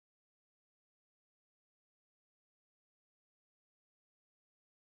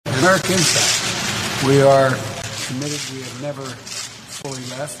America Insight. We are committed. We have never fully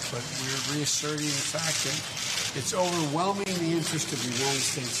left, but we're reasserting the fact that it's overwhelming the interest of the United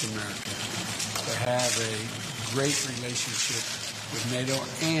States of America to have a great relationship with NATO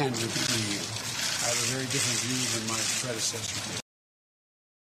and with the EU. I have a very different view than my predecessor did.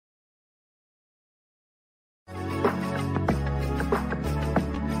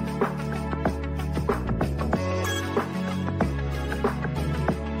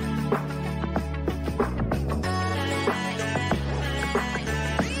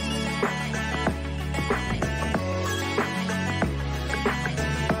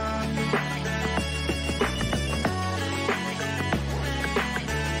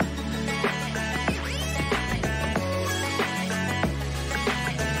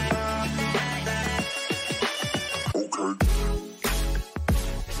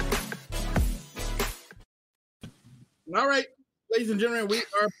 All right, ladies and gentlemen, we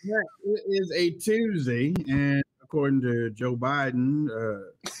are back. It is a Tuesday, and according to Joe Biden,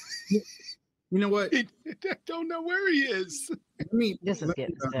 you know what? I don't know where he is. This is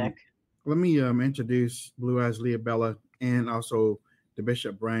getting sick. Let me introduce Blue Eyes Leah Bella and also the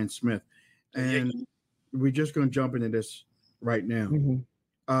Bishop Brian Smith, and we're just going to jump into this right now.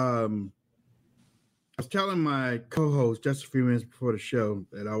 I was telling my co-host just a few minutes before the show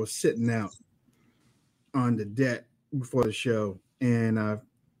that I was sitting out on the deck before the show, and I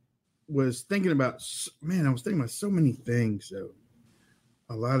was thinking about so many things. So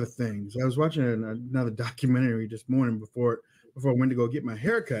a lot of things. I was watching another documentary this morning before I went to go get my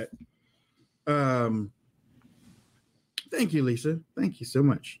haircut. Thank you, Lisa. Thank you so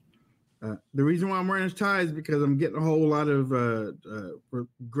much. The reason why I'm wearing this tie is because I'm getting a whole lot of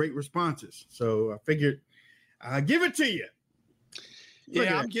great responses. So I figured I'll give it to you.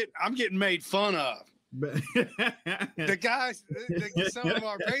 Yeah, I'm getting made fun of. The guys, some of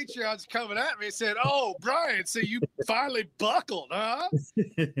our Patreons coming at me said, "Oh, Brian, so you finally buckled, huh?"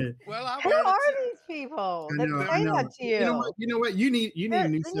 Well, Who are these people that say that to you? You know what? You need a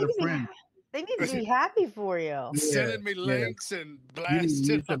new set of friends. They need to be happy for you. Sending me links and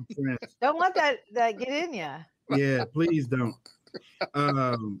blasting them. Don't let that get in you. Yeah, please don't.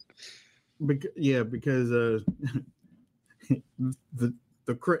 Because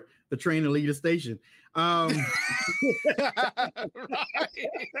the train will leave the station. Right.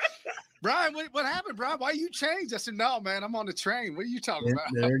 Brian, what happened, Brian? Why you changed? I said, "No, man, I'm on the train. What are you talking about?"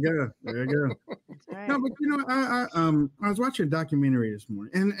 There you go. Right. No, but I was watching a documentary this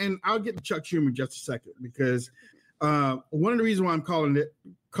morning, and I'll get to Chuck Schumer in just a second, because one of the reasons why I'm calling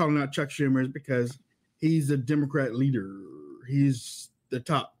out Chuck Schumer is because he's a Democrat leader. He's the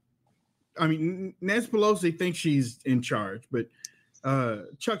top. I mean, Nancy Pelosi thinks she's in charge, but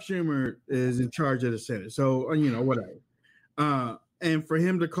Chuck Schumer is in charge of the Senate. So, whatever. And for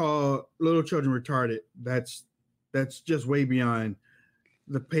him to call little children retarded, that's just way beyond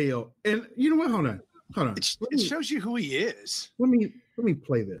the pale. And you know what? Hold on. It shows you who he is. Let me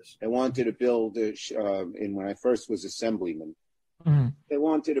play this. They wanted to build when I first was assemblyman, they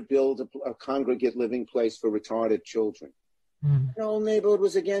wanted to build a congregate living place for retarded children. The whole neighborhood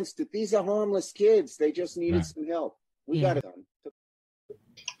was against it. These are harmless kids. They just needed some help. We got it done.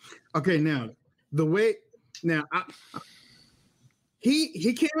 Okay,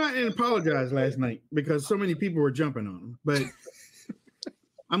 he came out and apologized last night because so many people were jumping on him. But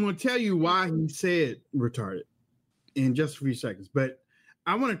I'm going to tell you why he said retarded in just a few seconds. But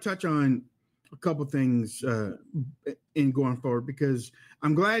I want to touch on a couple things in going forward, because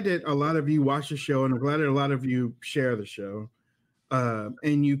I'm glad that a lot of you watch the show, and I'm glad that a lot of you share the show,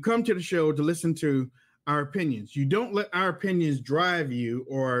 and you come to the show to listen to our opinions. You don't let our opinions drive you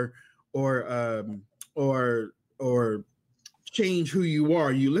or change who you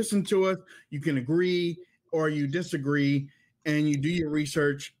are. You listen to us. You can agree or you disagree, and you do your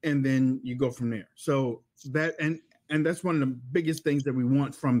research, and then you go from there. So that and that's one of the biggest things that we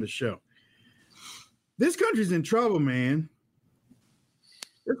want from the show. This country's in trouble, man.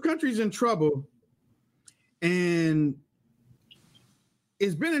 This country's in trouble, and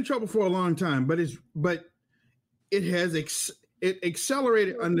it's been in trouble for a long time. But it has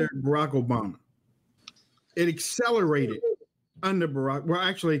accelerated under Barack Obama. It accelerated under Barack. Well,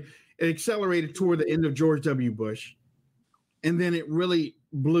 actually, it accelerated toward the end of George W. Bush, and then it really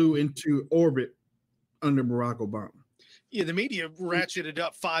blew into orbit under Barack Obama. Yeah, the media ratcheted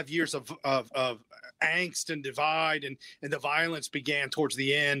up 5 years of angst and divide, and the violence began towards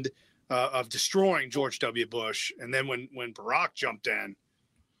the end of destroying George W. Bush. And then when Barack jumped in.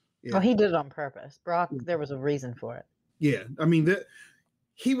 Yeah. Well, he did it on purpose. Barack, there was a reason for it. Yeah, I mean,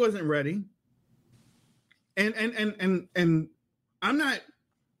 he wasn't ready. And I'm not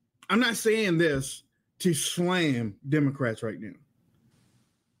I'm not saying this to slam Democrats right now,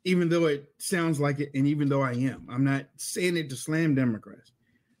 even though it sounds like it, and even though I am. I'm not saying it to slam Democrats.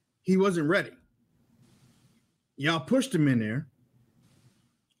 He wasn't ready. Y'all pushed him in there,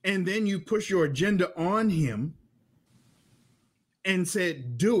 and then you push your agenda on him and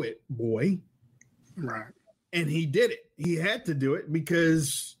said, do it, boy. Right. And he did it. He had to do it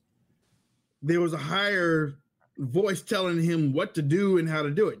because there was a higher voice telling him what to do and how to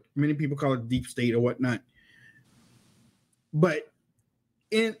do it. Many people call it deep state or whatnot. But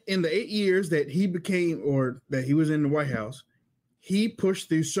in the 8 years that he became, or that he was in the White House, he pushed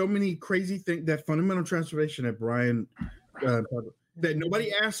through so many crazy things, that fundamental transformation that Brian, that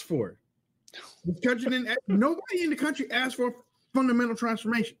nobody asked for. This country didn't, nobody in the country asked for fundamental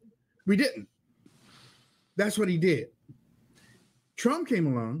transformation. We didn't. That's what he did. Trump came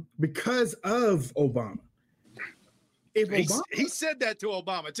along because of Obama. He said that to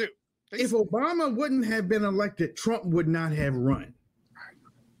Obama too. If Obama wouldn't have been elected, Trump would not have run.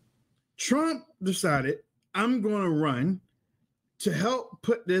 Trump decided, I'm going to run to help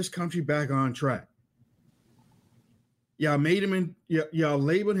put this country back on track. Y'all made him, y'all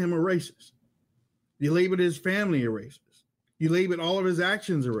labeled him a racist. You labeled his family a racist. You labeled all of his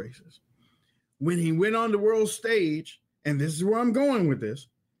actions a racist. When he went on the world stage, and this is where I'm going with this,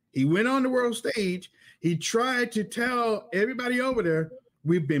 he went on the world stage, he tried to tell everybody over there,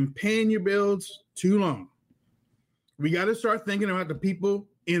 we've been paying your bills too long. We got to start thinking about the people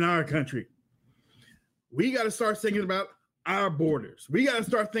in our country. We got to start thinking about our borders. We got to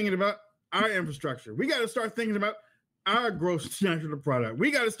start thinking about our infrastructure. We got to start thinking about our gross national product.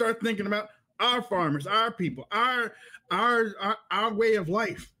 We got to start thinking about our farmers, our people, our way of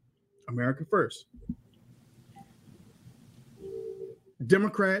life. America first.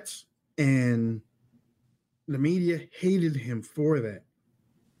 Democrats and the media hated him for that.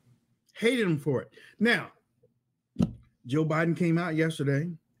 Hated him for it. Now, Joe Biden came out yesterday.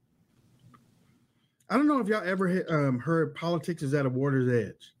 I don't know if y'all ever heard politics is at a water's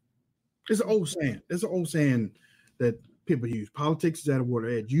edge. It's an old saying. It's an old saying that people use. Politics is at a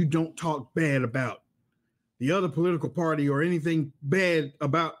water's edge. You don't talk bad about the other political party or anything bad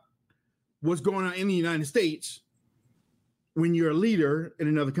about what's going on in the United States when you're a leader in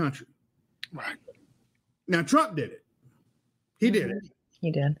another country. Right. Now, Trump did it. He did it. He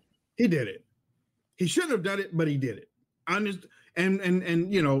did. He did it. He shouldn't have done it, but he did it.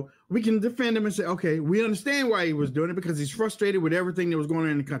 And you know, we can defend him and say, okay, we understand why he was doing it because he's frustrated with everything that was going on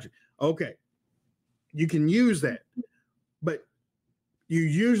in the country. Okay. You can use that, but you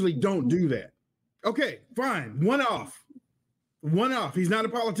usually don't do that. Okay, fine. One off. He's not a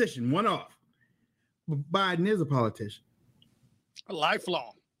politician. One off. But Biden is a politician.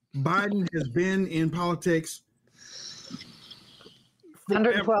 Lifelong. Biden has been in politics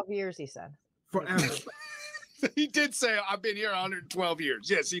 112 years, he said. Forever. He did say, I've been here 112 years.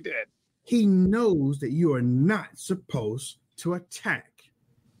 Yes, he did. He knows that you are not supposed to attack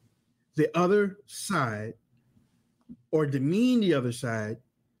the other side or demean the other side.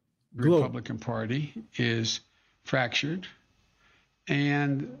 The Republican Party is fractured,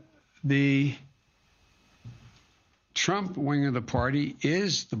 and the Trump wing of the party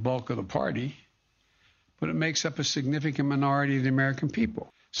is the bulk of the party, but it makes up a significant minority of the American people.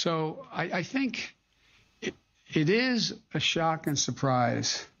 So I think it is a shock and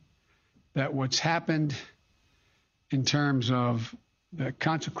surprise that what's happened in terms of the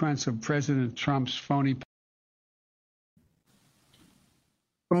consequence of President Trump's phony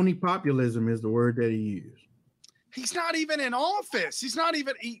populism is the word that he used. He's not even in office. He's not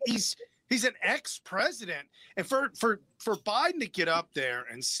even, he's an ex-president. And for Biden to get up there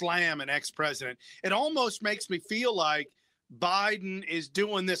and slam an ex-president, it almost makes me feel like Biden is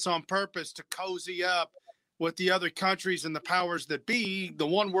doing this on purpose to cozy up with the other countries and the powers that be, the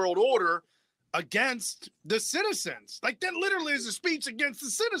one world order, against the citizens. Like, that literally is a speech against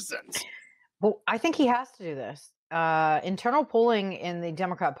the citizens. Well, I think he has to do this. Internal polling in the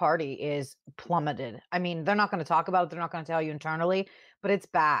Democrat Party is plummeted. I mean, they're not going to talk about it. They're not going to tell you internally, but it's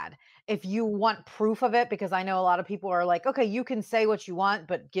bad. If you want proof of it, because I know a lot of people are like, okay, you can say what you want,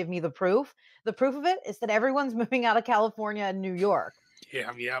 but give me the proof. The proof of it is that everyone's moving out of California and New York.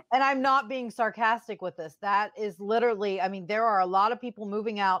 Yeah. And I'm not being sarcastic with this. That is literally, I mean, there are a lot of people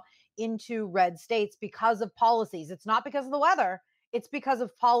moving out into red states because of policies. It's not because of the weather. It's because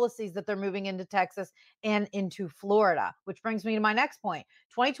of policies that they're moving into Texas and into Florida, which brings me to my next point.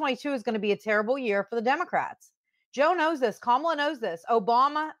 2022 is going to be a terrible year for the Democrats. Joe knows this. Kamala knows this.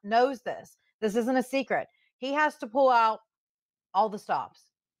 Obama knows this. This isn't a secret. He has to pull out all the stops.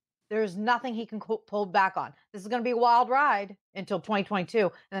 There's nothing he can pull back on. This is going to be a wild ride until 2022,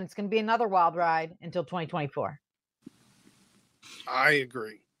 and then it's going to be another wild ride until 2024. I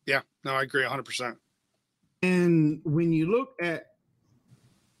agree. Yeah, no, I agree 100%. And when you look at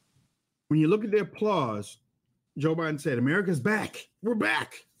the applause, Joe Biden said, "America's back. We're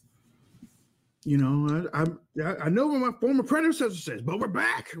back." You know, I know what my former predecessor says, but we're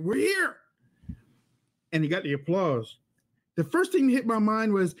back. We're here. And he got the applause. The first thing that hit my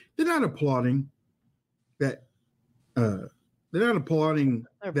mind was they're not applauding that. They're not applauding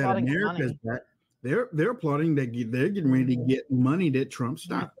that America's back. They're applauding that they're getting ready to get money that Trump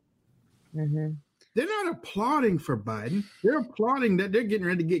stopped. Mm-hmm. They're not applauding for Biden. They're applauding that they're getting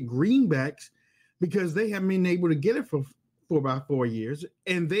ready to get greenbacks because they haven't been able to get it for about 4 years,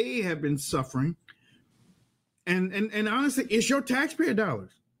 and they have been suffering. And honestly, it's your taxpayer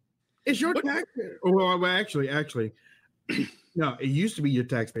dollars. It's your taxpayer. Well, actually, no, it used to be your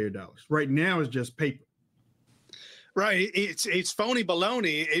taxpayer dollars. Right now, it's just paper. Right. It's phony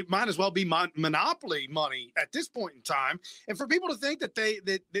baloney. It might as well be monopoly money at this point in time. And for people to think that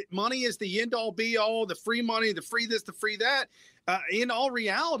that money is the end all be all, the free money, the free this, the free that, in all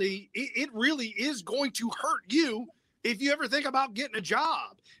reality, it really is going to hurt you if you ever think about getting a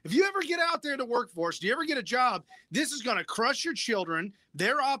job. If you ever get out there in the workforce, do you ever get a job, this is going to crush your children,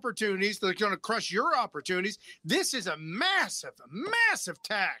 their opportunities. They're going to crush your opportunities. This is a massive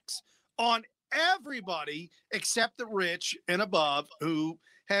tax on everybody except the rich and above who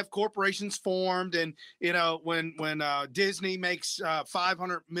have corporations formed. And, you know, when Disney makes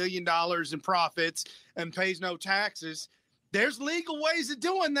 $500 million in profits and pays no taxes, there's legal ways of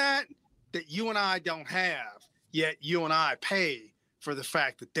doing that you and I don't have. Yet you and I pay for the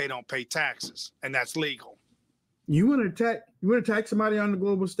fact that they don't pay taxes, and that's legal. You want to attack somebody on the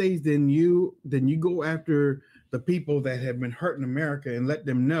global stage, then you go after the people that have been hurting America and let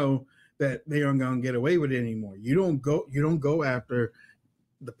them know that they aren't going to get away with it anymore. You don't go after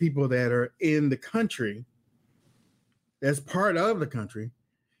the people that are in the country, that's part of the country.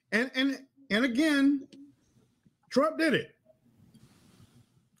 And again, Trump did it.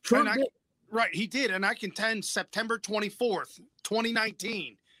 Right, he did. And I contend September 24th,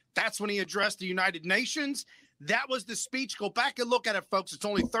 2019, that's when he addressed the United Nations. That was the speech. Go back and look at it, folks. It's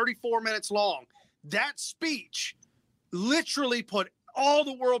only 34 minutes long. That speech literally put all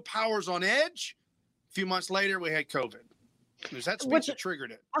the world powers on edge. A few months later, we had COVID. It was that speech that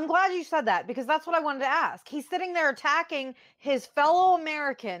triggered it. I'm glad you said that, because that's what I wanted to ask. He's sitting there attacking his fellow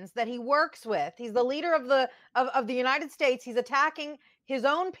Americans that he works with. He's the leader of the United States. He's attacking his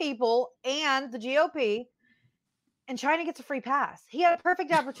own people and the GOP and trying to get a free pass. He had a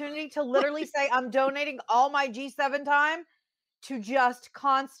perfect opportunity to literally say, I'm donating all my G7 time to just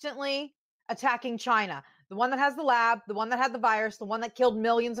constantly attacking China, the one that has the lab, the one that had the virus, the one that killed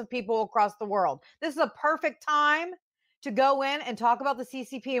millions of people across the world. This is a perfect time to go in and talk about the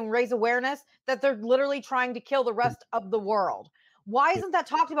CCP and raise awareness that they're literally trying to kill the rest of the world. Why isn't that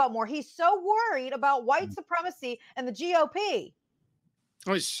talked about more? He's so worried about white supremacy and the GOP.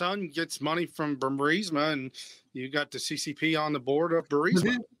 Well, his son gets money from Burisma, and you got the CCP on the board of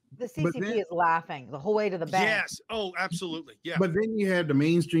Burisma. The CCP is laughing the whole way to the bank. Yes. Oh, absolutely. Yeah. But then you had the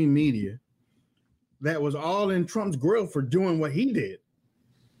mainstream media that was all in Trump's grill for doing what he did.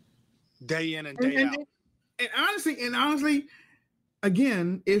 Day in and day out. And honestly,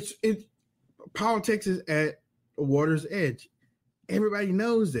 again, it's politics is at a water's edge. Everybody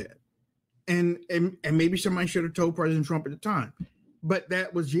knows that. And maybe somebody should have told President Trump at the time. But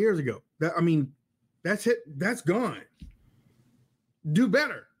that was years ago. That's it. That's gone. Do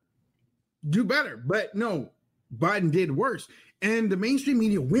better. But no, Biden did worse. And the mainstream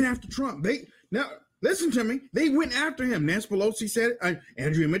media went after Trump. Now listen to me. They went after him. Nancy Pelosi said it.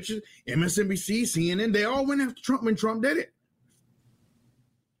 Andrea Mitchell, MSNBC, CNN. They all went after Trump when Trump did it.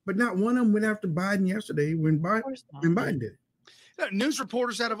 But not one of them went after Biden yesterday when Biden did it. News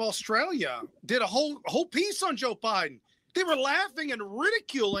reporters out of Australia did a whole piece on Joe Biden. They were laughing and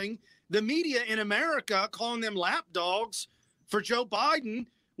ridiculing the media in America, calling them lapdogs for Joe Biden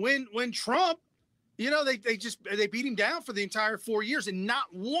when Trump, you know, they beat him down for the entire 4 years, and not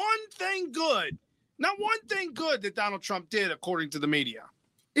one thing good that Donald Trump did, according to the media.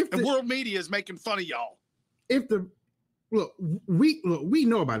 World media is making fun of y'all. We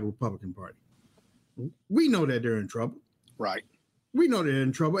know about the Republican Party. We know that they're in trouble. Right. We know they're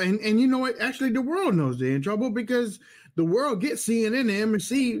in trouble. And you know what? Actually, the world knows they're in trouble because the world gets CNN and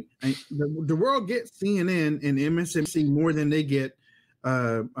MSNBC. The world gets CNN and MSNBC more than they get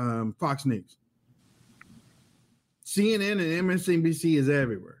Fox News. CNN and MSNBC is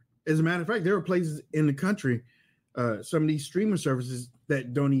everywhere. As a matter of fact, there are places in the country some of these streaming services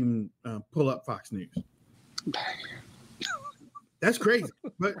that don't even pull up Fox News. That's crazy.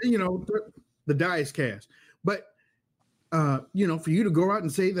 But, the die is cast. But, for you to go out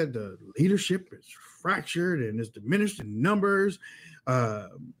and say that the leadership is fractured and is diminished in numbers,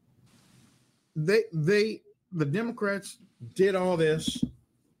 the Democrats did all this.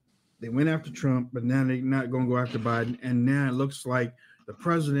 They went after Trump, but now they're not going to go after Biden. And now it looks like the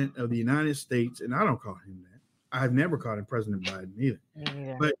president of the United States, and I don't call him that. I've never called him President Biden either.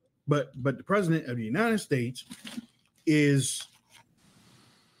 Yeah. But the president of the United States it's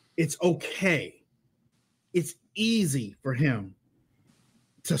okay. It's easy for him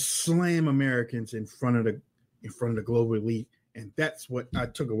to slam Americans in front of the global elite. And that's what I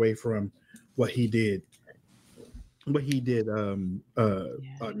took away from what he did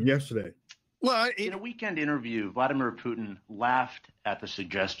yesterday. Well, in a weekend interview, Vladimir Putin laughed at the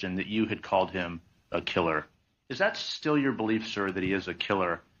suggestion that you had called him a killer. Is that still your belief, sir, that he is a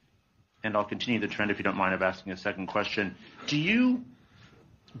killer? And I'll continue the trend if you don't mind of asking a second question. Do you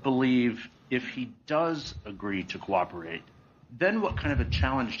believe if he does agree to cooperate, then what kind of a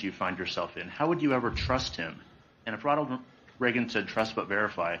challenge do you find yourself in? How would you ever trust him? And if Ronald Reagan said trust but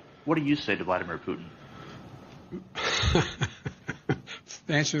verify, what do you say to Vladimir Putin?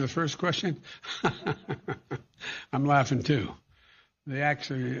 To answer the first question, I'm laughing too.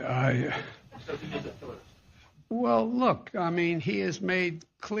 Well, look, I mean, he has made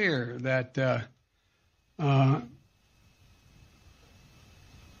clear that the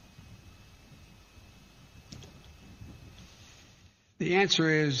answer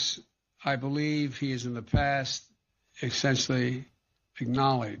is, I believe he has in the past essentially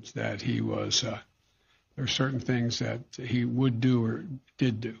acknowledged that he was, there are certain things that he would do or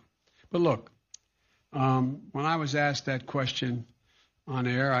did do. But look, when I was asked that question on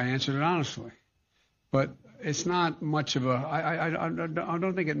air, I answered it honestly. But it's not much of I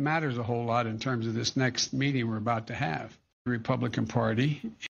don't think it matters a whole lot in terms of this next meeting we're about to have. The Republican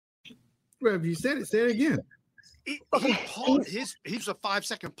Party. Well, if you said it, say it again. He paused. He's a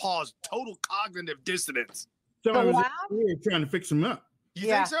 5-second pause. Total cognitive dissonance. Somebody was trying to fix him up. You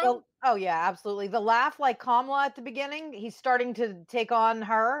think so? Oh yeah, absolutely. The laugh, like Kamala at the beginning, he's starting to take on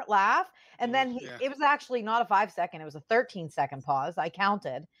her laugh, and then it was actually not a 5-second; it was a 13-second pause. I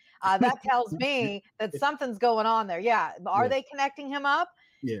counted. That tells me that something's going on there. Yeah, are they connecting him up?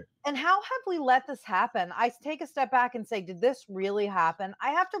 Yeah. And how have we let this happen? I take a step back and say, did this really happen?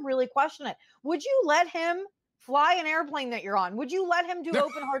 I have to really question it. Would you let him fly an airplane that you're on? Would you let him do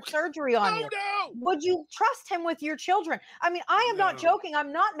open heart surgery on you? No. Would you trust him with your children? I mean, I am not joking.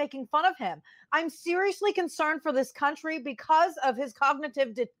 I'm not making fun of him. I'm seriously concerned for this country because of his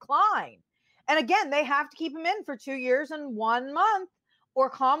cognitive decline. And again, they have to keep him in for 2 years and 1 month, or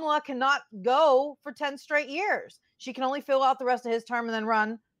Kamala cannot go for 10 straight years. She can only fill out the rest of his term and then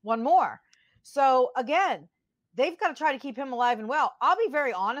run one more. So again, they've got to try to keep him alive and well. I'll be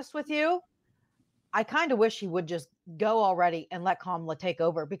very honest with you. I kind of wish he would just go already and let Kamala take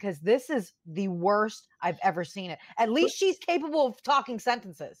over, because this is the worst I've ever seen it. At least she's capable of talking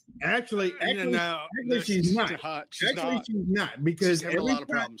sentences. Actually, she's not. She's not, because she's having a lot of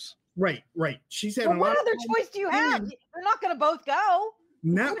problems. Right. She's having a lot. What other choice do you have? They're not going to both go.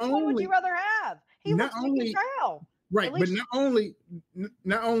 Which one would you rather have? He looks like a trail. Right, but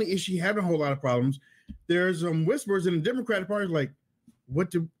not only is she having a whole lot of problems, there's whispers in the Democratic Party like, what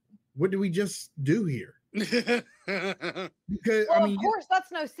do we just do here? Because of course,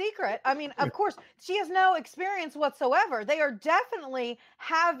 that's no secret. I mean, of course, she has no experience whatsoever. They are definitely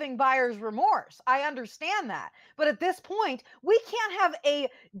having buyer's remorse. I understand that. But at this point, we can't have a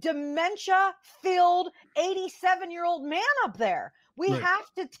dementia-filled 87-year-old man up there. We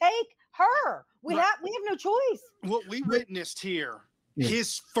have to take her. We have no choice. What we witnessed here,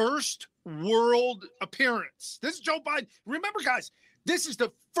 his first world appearance. This is Joe Biden. Remember, guys, this is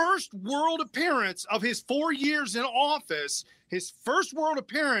the first world appearance of his 4 years in office, his first world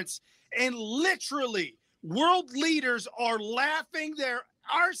appearance, and literally world leaders are laughing their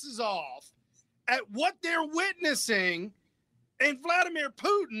arses off at what they're witnessing, and Vladimir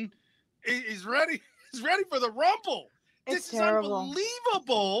Putin is ready for the rumble. This is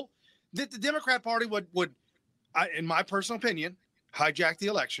unbelievable that the Democrat Party would, in my personal opinion, hijack the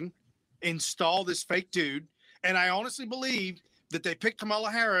election, install this fake dude, and I honestly believe that they picked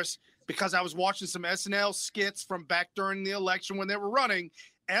Kamala Harris because I was watching some SNL skits from back during the election when they were running.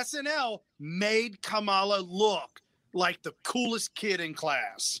 SNL made Kamala look like the coolest kid in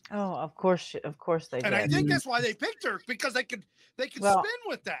class. Oh, of course they did. And I think that's why they picked her, because they could spin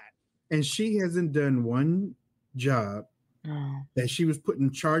with that. And she hasn't done one job that she was put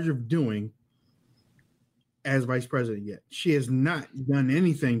in charge of doing as vice president yet. She has not done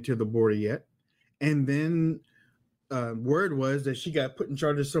anything to the border yet. And then word was that she got put in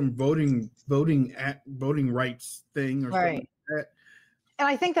charge of some voting rights thing or something like that. And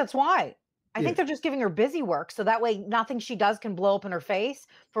I think that's why. I think they're just giving her busy work, so that way nothing she does can blow up in her face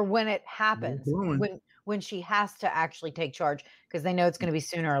for when it happens, when she has to actually take charge, because they know it's going to be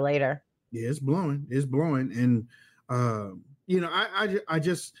sooner or later. Yeah, it's blowing, and I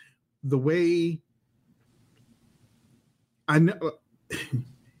just the way I know,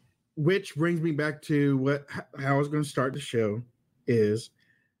 which brings me back to how I was going to start the show is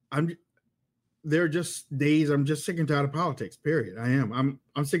there are just days I'm just sick and tired of politics. Period. I am.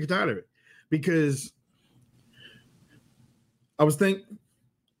 I'm sick and tired of it. Because I was let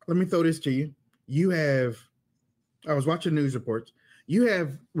me throw this to you. I was watching news reports. You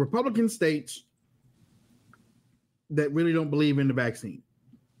have Republican states that really don't believe in the vaccine.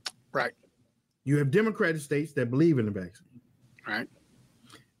 Right. You have Democratic states that believe in the vaccine. Right.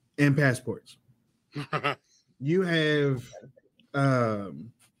 And passports. You have, what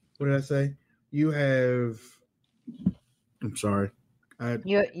did I say? You have, I'm sorry.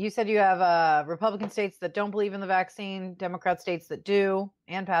 You said you have Republican states that don't believe in the vaccine, Democrat states that do,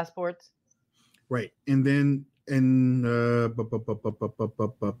 and passports. Right. And then and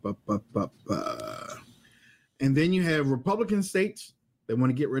then you have Republican states that want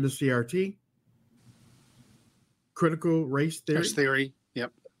to get rid of CRT, critical race theory.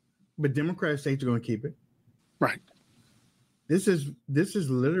 Yep. But Democrat states are going to keep it. Right. This is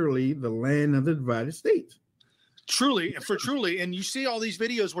literally the land of the divided states. Truly, and you see all these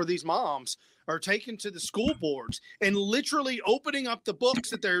videos where these moms are taken to the school boards and literally opening up the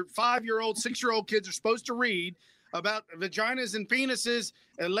books that their 5-year-old, 6-year-old kids are supposed to read about vaginas and penises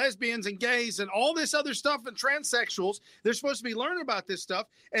and lesbians and gays and all this other stuff and transsexuals. They're supposed to be learning about this stuff.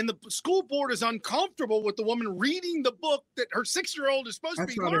 And the school board is uncomfortable with the woman reading the book that her 6-year-old is supposed to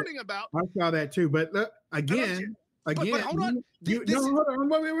be learning about. I saw that too. But again, but hold on.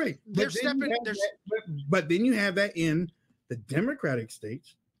 Hold on. Wait. But then you have that in the Democratic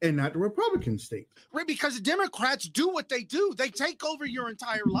states and not the Republican states. Right, because the Democrats do what they do. They take over your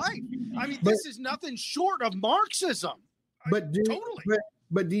entire life. I mean, this is nothing short of Marxism. But Totally.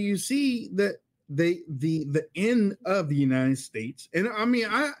 But do you see that the end of the United States? And I mean,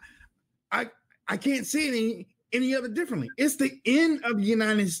 I can't see it any other differently. It's the end of the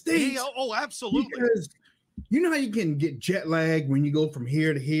United States. Yeah, oh, absolutely. Because you know how you can get jet lag when you go from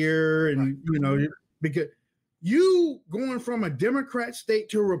here to here, and because you going from a Democrat state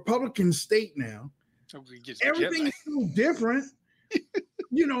to a Republican state now, everything is so different.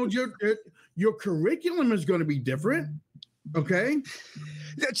 Your curriculum is going to be different. Okay.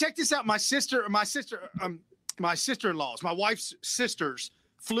 Check this out. My sister-in-laws, my wife's sisters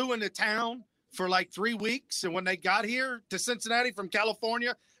flew into town for like 3 weeks. And when they got here to Cincinnati from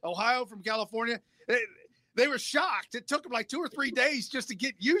California, Ohio from California, they were shocked. It took them like 2 or 3 days just to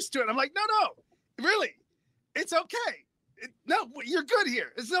get used to it. I'm like, no, really, it's okay. No, you're good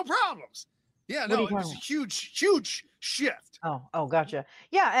here. It's no problems. Yeah, no, it was a huge shift. Oh, gotcha.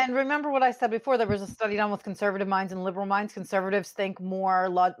 Yeah, and remember what I said before, there was a study done with conservative minds and liberal minds. Conservatives think more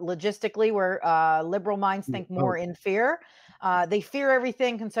logistically, where liberal minds think more in fear. They fear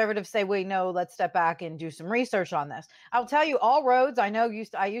everything. Conservatives say, wait, no, let's step back and do some research on this. I'll tell you, all roads, I know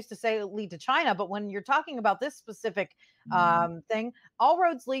I used to say lead to China, but when you're talking about this specific thing, all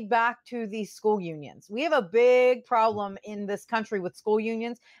roads lead back to these school unions. We have a big problem in this country with school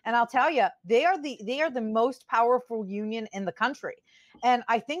unions. And I'll tell you, they are the most powerful union in the country. And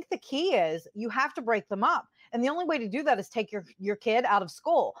I think the key is you have to break them up. And the only way to do that is take your kid out of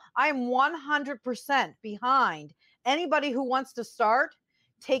school. I am 100% behind anybody who wants to start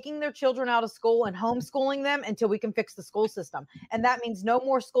taking their children out of school and homeschooling them until we can fix the school system. And that means no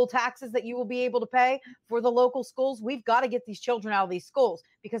more school taxes that you will be able to pay for the local schools. We've got to get these children out of these schools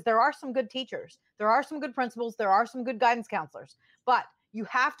because there are some good teachers. There are some good principals. There are some good guidance counselors, but you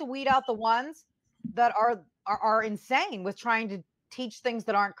have to weed out the ones that are insane with trying to teach things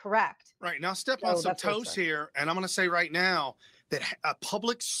that aren't correct. Right. Now step on some toes here. And I'm going to say right now that a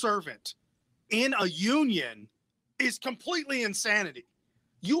public servant in a union is completely insanity.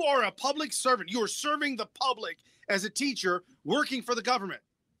 You are a public servant. You are serving the public as a teacher working for the government,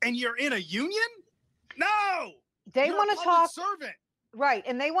 and you're in a union? No. They want to talk servant. Right.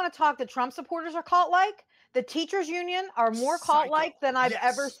 And they want to talk that Trump supporters are cult-like. The teachers union are more cult-like than I've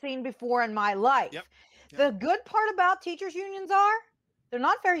ever seen before in my life. Yep. The good part about teachers unions are they're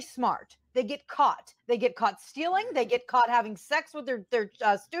not very smart. They get caught. They get caught stealing. They get caught having sex with their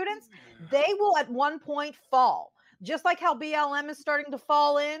students. They will at one point fall. Just like how BLM is starting to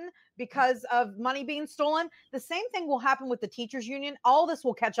fall in because of money being stolen, the same thing will happen with the teachers union. All this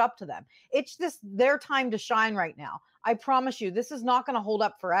will catch up to them. It's just their time to shine right now. I promise you, this is not going to hold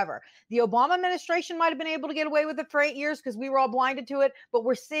up forever. The Obama administration might have been able to get away with it for 8 years because we were all blinded to it, but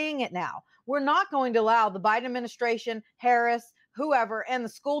we're seeing it now. We're not going to allow the Biden administration, Harris, whoever, and the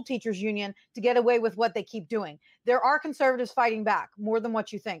school teachers union to get away with what they keep doing. There are conservatives fighting back more than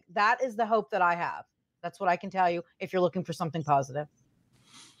what you think. That is the hope that I have. That's what I can tell you if you're looking for something positive.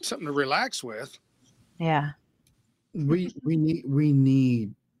 Something to relax with. Yeah. We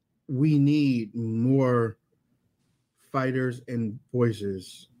need more fighters and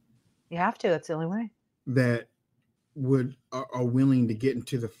voices. You have to. That's the only way. That are willing to get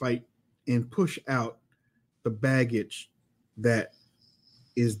into the fight and push out the baggage that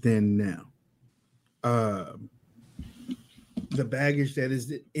is then now. The baggage that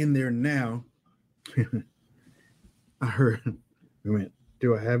is in there now. I heard. Wait,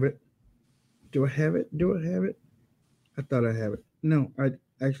 do I have it? Do I have it? I thought I have it. No, I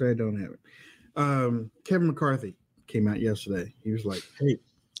don't have it. Kevin McCarthy came out yesterday. He was like, "Hey,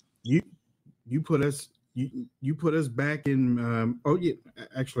 you put us back in." Oh yeah,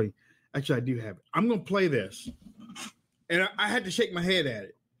 actually, I do have it. I'm gonna play this, and I had to shake my head at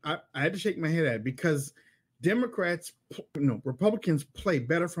it. I had to shake my head at it because Republicans play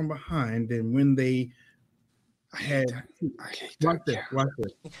better from behind than when they had. Watch this.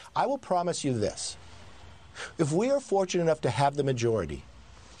 I will promise you this. If we are fortunate enough to have the majority,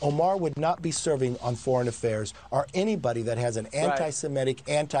 Omar would not be serving on foreign affairs or anybody that has an anti-Semitic,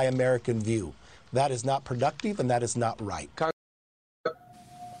 anti-American view. That is not productive and that is not right.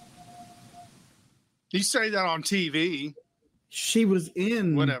 You say that on TV. She was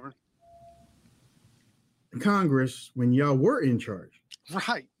in whatever Congress when y'all were in charge.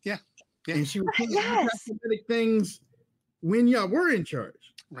 Right. Yeah. And she was saying anti-Semitic things when y'all were in charge.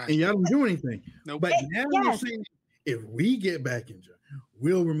 Right. And y'all didn't do anything. Nope. But now you're saying if we get back in charge,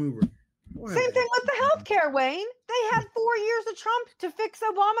 we'll remove her. Same thing with the health care, Wayne. They had 4 years of Trump to fix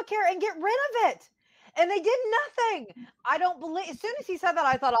Obamacare and get rid of it. And they did nothing. I don't believe. As soon as he said that,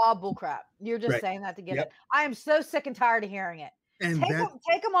 I thought, oh, bullcrap. You're just saying that to get it. I am so sick and tired of hearing it. And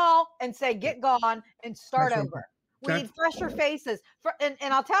take them all and say, get gone and start over. We need fresher faces. And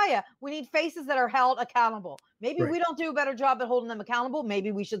I'll tell you, we need faces that are held accountable. Maybe we don't do a better job at holding them accountable.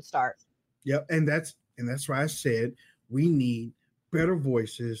 Maybe we should start. Yep. And that's why I said we need better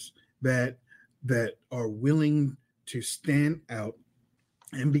voices that are willing to stand out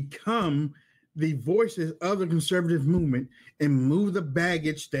and become the voices of the conservative movement and move the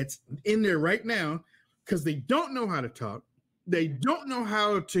baggage that's in there right now, because they don't know how to talk. They don't know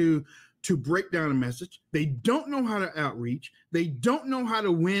how to break down a message. They don't know how to outreach. They don't know how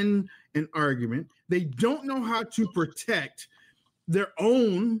to win an argument. They don't know how to protect their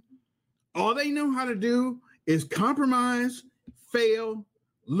own. All they know how to do is compromise, fail,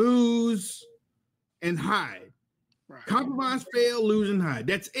 lose, and hide. Right. Compromise, fail, lose, and hide.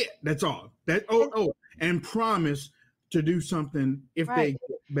 That's it. That's all. And promise to do something if they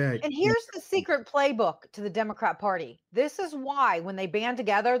get back. And here's the secret playbook to the Democrat Party. This is why when they band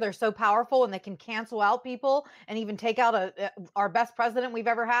together, they're so powerful and they can cancel out people and even take out our best president we've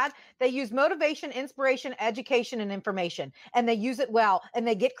ever had. They use motivation, inspiration, education, and information, and they use it well, and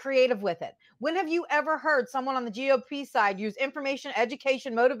they get creative with it. When have you ever heard someone on the GOP side use information,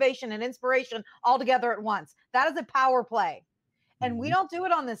 education, motivation, and inspiration all together at once? That is a power play. And we don't do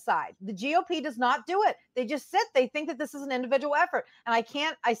it on this side. The GOP does not do it. They just sit. They think that this is an individual effort. And I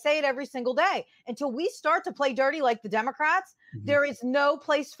say it every single day. Until we start to play dirty like the Democrats, there is no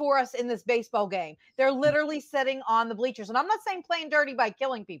place for us in this baseball game. They're literally sitting on the bleachers. And I'm not saying playing dirty by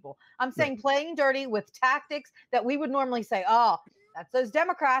killing people. I'm saying playing dirty with tactics that we would normally say, oh, that's those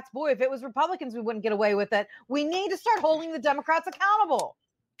Democrats. Boy, if it was Republicans, we wouldn't get away with it. We need to start holding the Democrats accountable.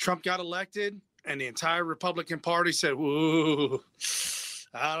 Trump got elected. And the entire Republican Party said, whoa,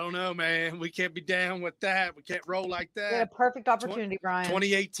 I don't know, man. We can't be down with that. We can't roll like that. We had a perfect opportunity, Brian.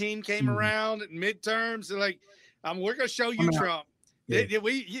 2018 came around at midterms. They're like, we're going to show you, Trump. Yeah.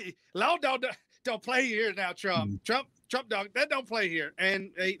 Law don't play here now, Trump. Trump that don't play here. And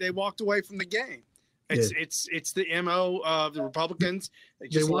they walked away from the game. It's the MO of the Republicans. They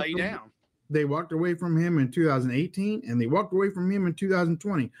just lay down. They walked away from him in 2018 and they walked away from him in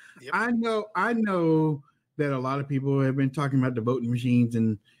 2020. Yep. I know that a lot of people have been talking about the voting machines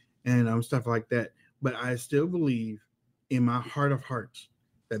and stuff like that, but I still believe in my heart of hearts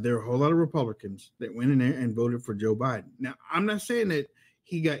that there are a whole lot of Republicans that went in there and voted for Joe Biden. Now, I'm not saying that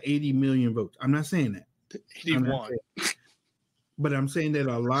he got 80 million votes. I'm not saying that. He won. But I'm saying that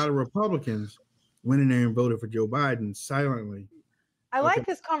a lot of Republicans went in there and voted for Joe Biden silently. I like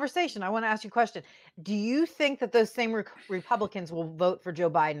this conversation. I want to ask you a question. Do you think that those same Republicans will vote for Joe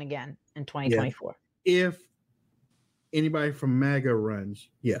Biden again in 2024? Yeah. If anybody from MAGA runs,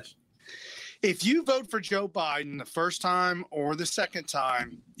 yes. If you vote for Joe Biden the first time or the second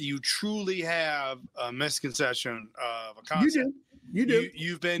time, you truly have a misconception of a concept. You do.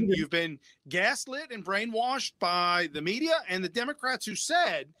 You've been gaslit and brainwashed by the media and the Democrats who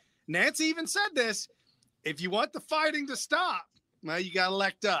said, Nancy even said this, if you want the fighting to stop, well, you got to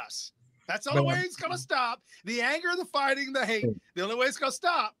elect us. That's the only way it's going to stop. The anger, the fighting, the hate. The only way it's going to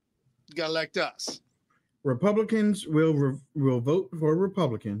stop, you got to elect us. Republicans will vote for a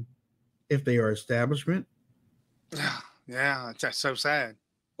Republican if they are establishment. Yeah, that's so sad.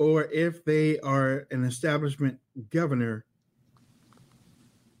 Or if they are an establishment governor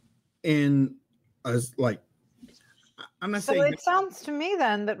in as like, I'm not saying. So it sounds to me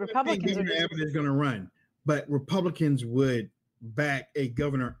then that Republicans are going to run, but Republicans would back a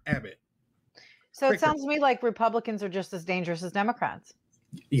Governor Abbott. So it sounds to me like Republicans are just as dangerous as Democrats.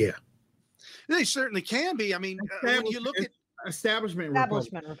 Yeah, they certainly can be. I mean, when you look at establishment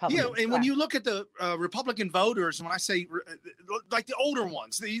Republicans. Yeah, and when you look at the Republican voters, and when I say like the older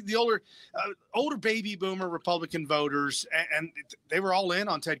ones, the older baby boomer Republican voters, and they were all in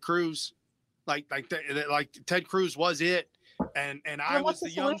on Ted Cruz, like Ted Cruz was it, and I was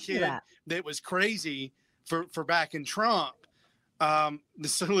the young kid that was crazy for backing Trump. The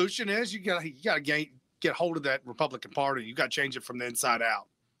solution is you got to get hold of that Republican Party. You got to change it from the inside out.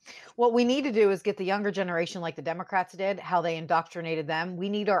 What we need to do is get the younger generation like the Democrats did, how they indoctrinated them. We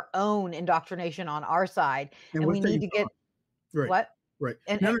need our own indoctrination on our side. And we need to get what? Right.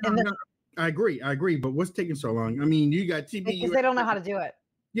 And, no. I agree. But what's taking so long? I mean, you got TP. Because they don't know how to do it.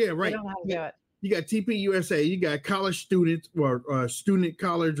 Yeah, right. They don't know how to do it. You got TPUSA, you got college students or student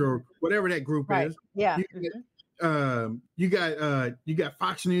college or whatever that group is. Yeah. You got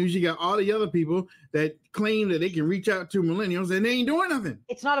Fox News, you got all the other people that claim that they can reach out to millennials and they ain't doing nothing.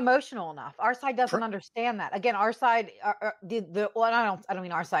 It's not emotional enough. Our side doesn't understand that. Again, our side, I don't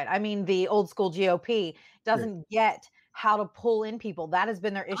mean our side. I mean the old school GOP doesn't get how to pull in people. That has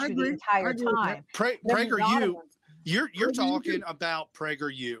been their issue the entire time. PragerU, you're talking about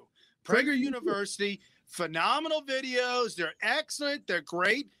PragerU. Prager University, phenomenal videos. They're excellent. They're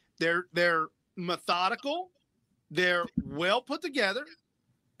great. They're methodical. They're well put together.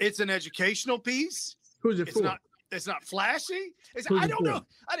 It's an educational piece. Who's it for? It's not flashy. I don't know.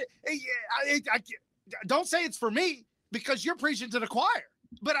 I don't say it's for me because you're preaching to the choir.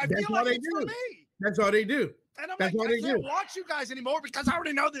 But I feel like it's for me. That's all they do. And I'm like, I can't watch you guys anymore because I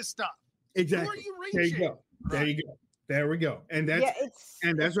already know this stuff. Exactly. Who are you reaching? There you go. There we go. And that's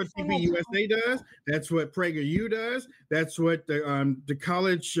what TPUSA does. That's what PragerU does. That's what the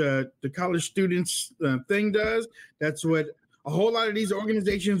college students thing does. That's what a whole lot of these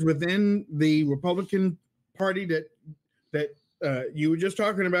organizations within the Republican Party that you were just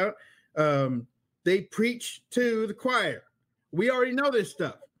talking about, they preach to the choir. We already know this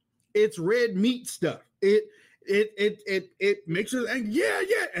stuff. It's red meat stuff. It makes us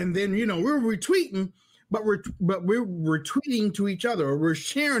and then we're retweeting. But we're retweeting to each other, or we're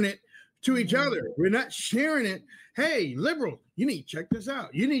sharing it to each other. We're not sharing it. Hey, liberal, you need to check this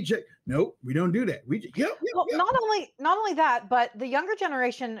out. You need to check. Nope, we don't do that. Not only that, but the younger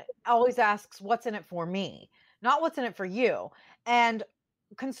generation always asks, "What's in it for me?" Not what's in it for you. And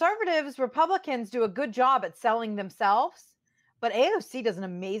conservatives, Republicans do a good job at selling themselves. But AOC does an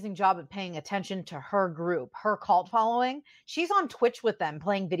amazing job at paying attention to her group, her cult following. She's on Twitch with them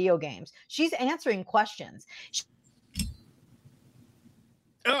playing video games. She's answering questions.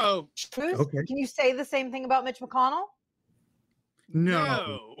 Oh, okay. Can you say the same thing about Mitch McConnell?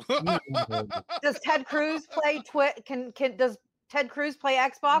 No. Does Ted Cruz play does Ted Cruz play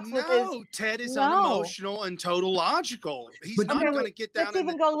Xbox with his? Ted is unemotional and tautological. He's not going to get down. Let's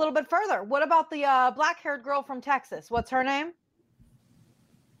even go a little bit further. What about the black-haired girl from Texas? What's her name?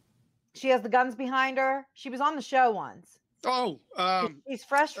 She has the guns behind her. She was on the show once. Oh, she's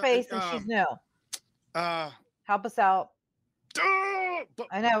fresh-faced and she's new. Help us out. I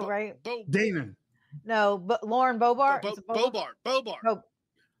know, right? Dana. No, but Lauren Boebert. Boebert.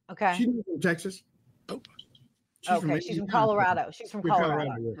 Okay. She's from Texas. She's from Colorado. She's from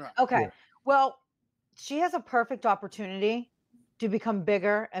Colorado. Right. Okay. Yeah. Well, she has a perfect opportunity to become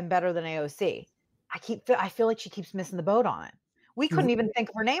bigger and better than AOC. I feel like she keeps missing the boat on it. We couldn't even think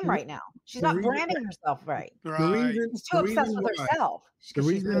of her name right now. She's not branding herself right. She's too obsessed with herself.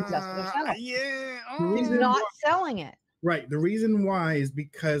 She's too obsessed with herself. Yeah. She's not selling it. Right. The reason why is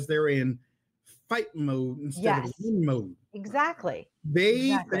because they're in fight mode instead of win mode. Exactly.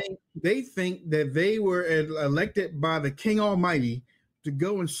 They think that they were elected by the King Almighty to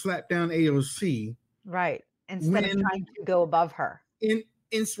go and slap down AOC. Right. Instead of trying to go above her.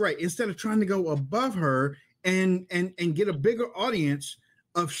 Instead of trying to go above her and get a bigger audience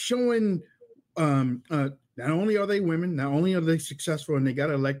of showing not only are they women, not only are they successful and they got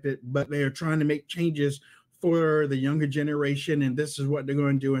elected, but they are trying to make changes for the younger generation, and this is what they're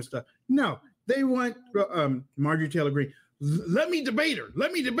going to do and stuff. No, they want Marjorie Taylor Greene. Let me debate her.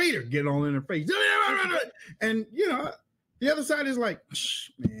 Get all in her face. And the other side is like,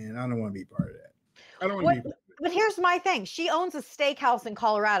 man, I don't want to be part of that. I don't want to be part of that. But here's my thing. She owns a steakhouse in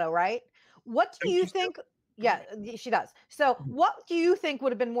Colorado, right? What do you think? Yeah, she does. So what do you think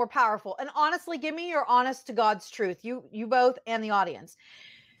would have been more powerful? And honestly, give me your honest to God's truth. You both and the audience.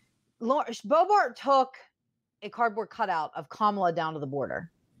 Boebert took a cardboard cutout of Kamala down to the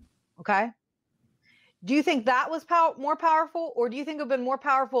border. Okay. Do you think that was more powerful, or do you think it would have been more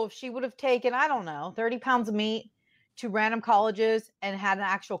powerful if she would have taken, I don't know, 30 pounds of meat to random colleges and had an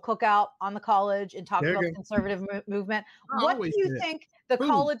actual cookout on the college and talked about the conservative movement? What do you think the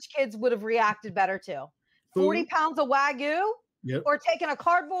college kids would have reacted better to? 40 pounds of Wagyu or taking a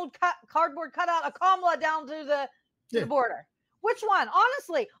cardboard cutout of Kamala down to the border? Which one?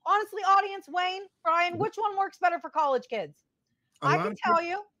 Honestly, audience, Wayne, Brian, which one works better for college kids? I can tell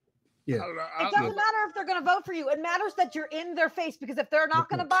you. Yeah. It doesn't matter if they're going to vote for you. It matters that you're in their face, because if they're not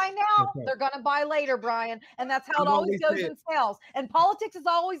going to buy now, they're going to buy later, Brian. And that's how it always goes in sales. And politics is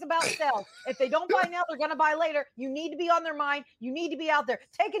always about sales. If they don't buy now, they're going to buy later. You need to be on their mind. You need to be out there.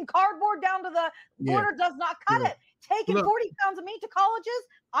 Taking cardboard down to the border does not cut it. Taking 40 pounds of meat to colleges,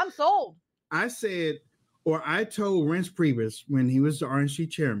 I'm sold. I told Reince Priebus when he was the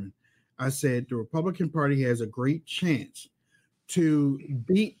RNC chairman, I said the Republican Party has a great chance to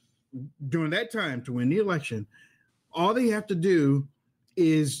beat during that time to win the election. All they have to do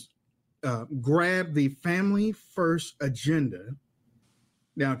is grab the family first agenda.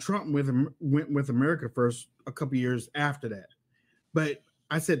 Now, Trump went with America First a couple years after that. But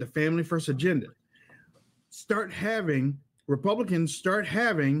I said the family first agenda. Republicans start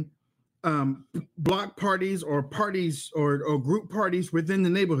having block parties or group parties within the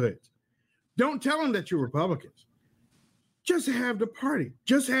neighborhoods. Don't tell them that you're Republicans. Just have the party.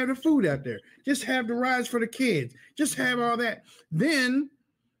 Just have the food out there. Just have the rides for the kids. Just have all that. Then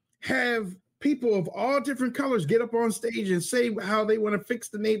have people of all different colors get up on stage and say how they want to fix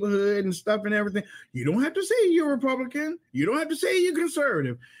the neighborhood and stuff and everything. You don't have to say you're Republican. You don't have to say you're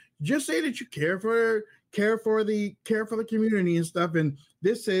conservative. Just say that you care for the community and stuff. And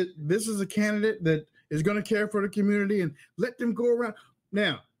this is a candidate that is going to care for the community, and let them go around.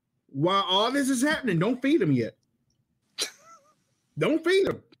 Now, while all this is happening, don't feed them yet. Don't feed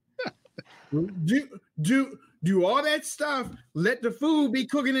them. Do all that stuff. Let the food be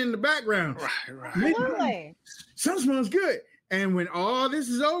cooking in the background. Right. Something smells good. And when all this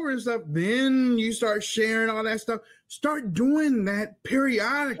is over and stuff, then you start sharing all that stuff. Start doing that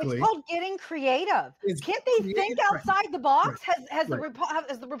periodically. It's called getting creative. Can't they think outside the box? Has the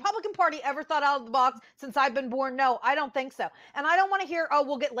Republican Party ever thought out of the box since I've been born? No, I don't think so. And I don't want to hear,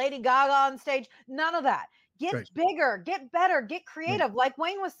 we'll get Lady Gaga on stage. None of that. Get bigger, get better, get creative. Like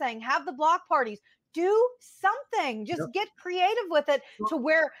Wayne was saying, have the block parties. Do something. Just get creative with it to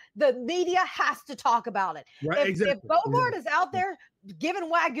where the media has to talk about it. Right, if Boebert is out there giving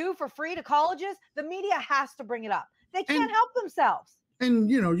Wagyu for free to colleges, the media has to bring it up. They can't help themselves. And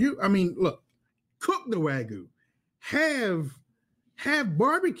look, cook the Wagyu, have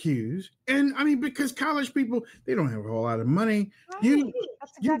barbecues, and because college people, they don't have a whole lot of money. Right.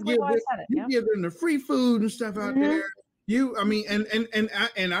 That's exactly why I said it. You give them the free food and stuff out there.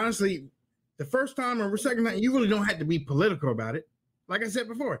 And honestly, the first time or second time, you really don't have to be political about it. Like I said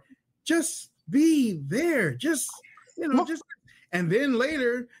before, just be there. And then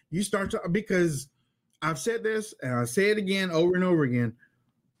later you start to, because I've said this and I say it again over and over again.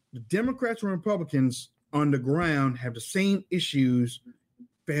 The Democrats and Republicans on the ground have the same issues,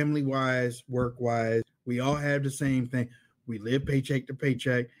 family-wise, work-wise. We all have the same thing. We live paycheck to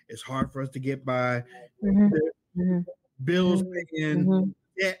paycheck. It's hard for us to get by. Bills paying,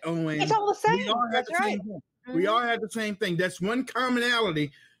 debt owing. It's all the same. We all have the same thing. That's one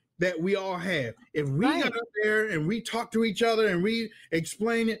commonality that we all have. If we got up there and we talk to each other and we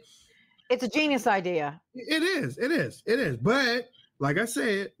explain it. It's a genius idea. It is. But like I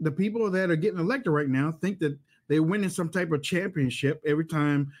said, the people that are getting elected right now think that they're winning some type of championship every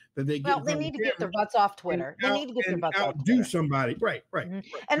time that they get. Well, they need to get their butts off Twitter. They need to get their butts off Twitter. Do somebody. Right.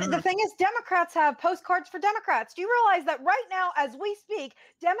 And the thing is, Democrats have postcards for Democrats. Do you realize that right now, as we speak,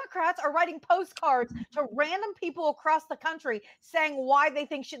 Democrats are writing postcards to random people across the country saying why they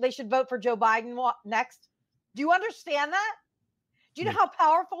think they should vote for Joe Biden next? Do you understand that? Do you know how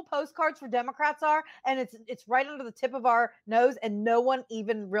powerful postcards for Democrats are? And it's right under the tip of our nose and no one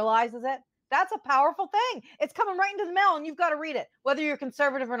even realizes it. That's a powerful thing. It's coming right into the mail and you've got to read it, whether you're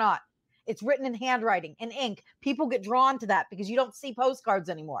conservative or not. It's written in handwriting, in ink. People get drawn to that because you don't see postcards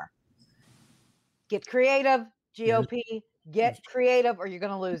anymore. Get creative, GOP. Get creative or you're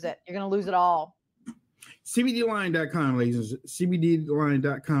going to lose it. You're going to lose it all. CBDline.com, ladies.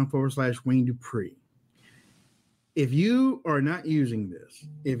 CBDline.com/Wayne Dupree. If you are not using this,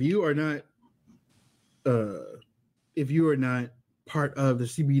 if you are not part of the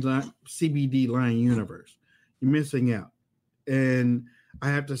CBD line universe, you're missing out. And I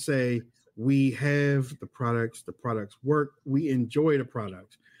have to say, we have the products work. We enjoy the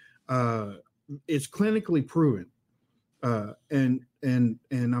products. It's clinically proven. And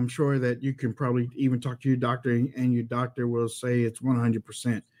I'm sure that you can probably even talk to your doctor and your doctor will say it's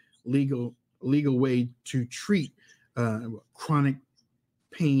 100% legal way to treat chronic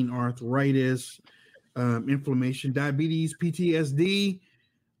pain, arthritis, inflammation, diabetes, PTSD,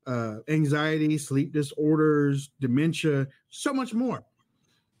 anxiety, sleep disorders, dementia, so much more.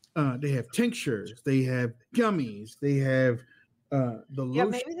 They have tinctures, they have gummies, they have the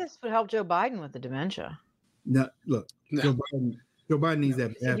lotion. Maybe this would help Joe Biden with the dementia. No, look, no. Joe Biden needs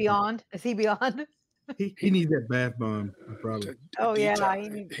that. Is he beyond? Is he beyond? He needs that bath bomb, probably.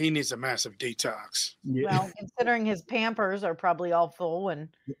 He needs a massive detox. Yeah. Well, considering his Pampers are probably all full and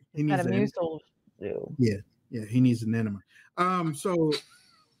he needs Metamucil. Yeah, he needs an enema. So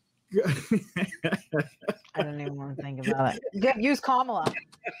I don't even want to think about it. Use Kamala.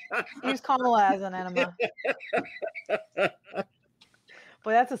 Use Kamala as an enema.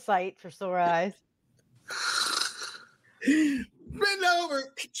 Boy, that's a sight for sore eyes. Bend over.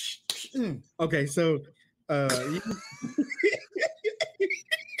 Okay, so did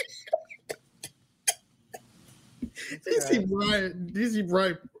you see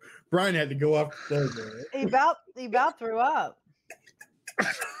Brian? Brian had to go off the stage. He about threw up.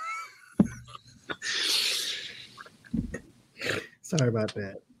 Sorry about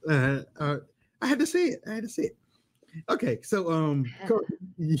that. I had to see it. Okay, so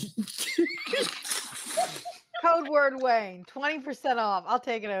Code word Wayne, 20% off. I'll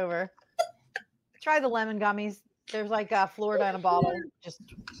take it over. Try the lemon gummies. There's like Florida in a bottle. Just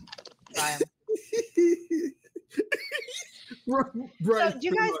try them. So do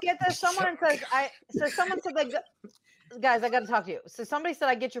you guys get this? Someone says someone said guys, I got to talk to you. So somebody said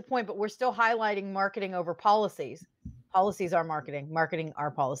I get your point, but we're still highlighting marketing over policies. Policies are marketing. Marketing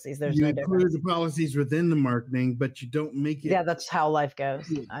are policies. There's no difference. You include the policies within the marketing, but you don't make it. Yeah, that's how life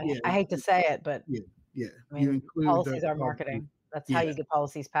goes. I hate to say it, but yeah. I mean, policies are marketing. That's how you get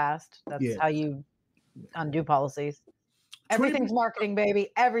policies passed. That's how you undo policies. Everything's marketing, baby.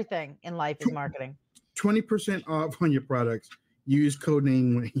 Everything in life is marketing. 20% off on your products. Use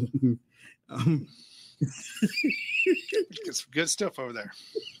codename Wayne. Get some good stuff over there.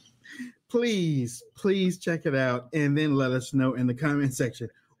 Please check it out and then let us know in the comment section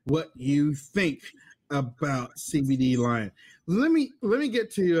what you think about CBD line. Let me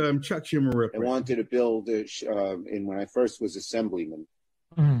get to Chuck Schumer real quick. They wanted to build when I first was assemblyman.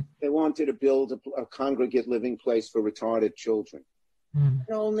 Mm-hmm. They wanted to build a congregate living place for retarded children. Mm-hmm.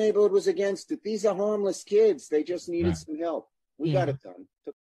 The whole neighborhood was against it. These are harmless kids. They just needed some help. We got it done.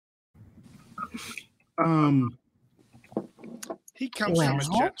 He comes from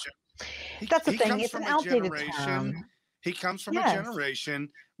a that's the thing. It's an outdated term. He comes from a generation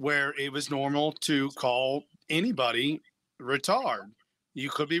where it was normal to call anybody retard. You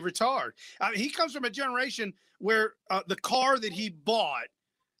could be retard. He comes from a generation where the car that he bought,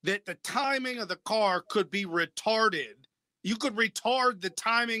 that the timing of the car could be retarded. You could retard the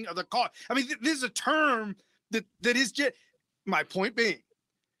timing of the car. I mean, this is a term that is just, my point being,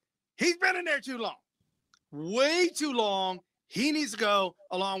 he's been in there too long, way too long. He needs to go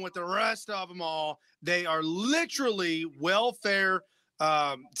along with the rest of them all. They are literally welfare,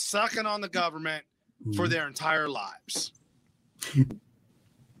 sucking on the government for their entire lives.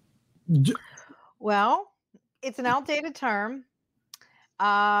 Well, it's an outdated term.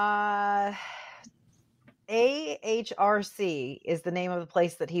 AHRC is the name of the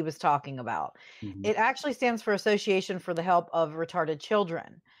place that he was talking about. Mm-hmm. It actually stands for Association for the Help of Retarded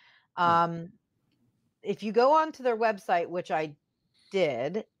Children. If you go onto their website, which I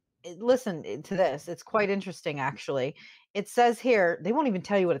did, listen to this. It's quite interesting, actually. It says here, they won't even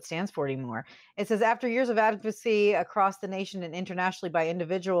tell you what it stands for anymore. It says, after years of advocacy across the nation and internationally by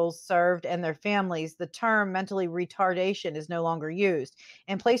individuals served and their families, the term mentally retardation is no longer used.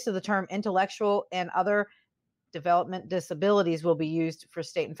 In place of the term intellectual and other development disabilities will be used for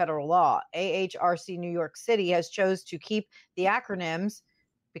state and federal law. AHRC New York City has chose to keep the acronyms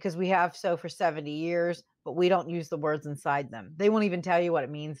because we have so for 70 years, but we don't use the words inside them. They won't even tell you what it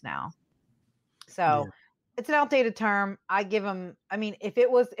means now. So it's an outdated term. I give them, I mean, if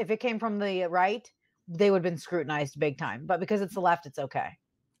it came from the right, they would have been scrutinized big time, but because it's the left, it's okay.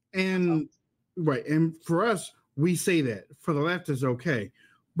 And right. And for us, we say that for the left is okay.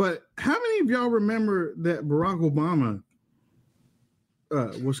 But how many of y'all remember that Barack Obama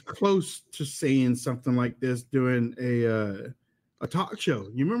was close to saying something like this during a talk show?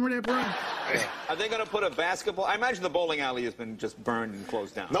 You remember that, Brian? Are they going to put a basketball? I imagine the bowling alley has been just burned and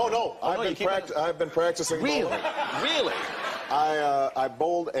closed down. No. I've been practicing. Really? Bowling. Really? I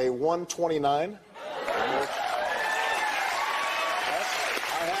bowled a 129.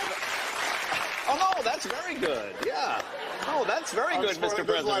 Oh no, that's very good. Yeah. Oh, that's very good, Mr.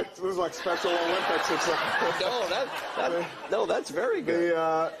 President. This is like Special Olympics or something. No, that's very good.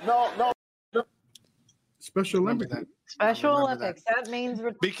 No. Special Olympics. Special Olympics. That means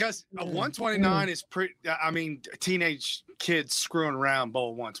because a 129 is pretty. I mean, teenage kids screwing around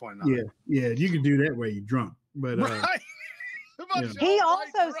bowl 129. Yeah, you can do that way. You're drunk, but right. He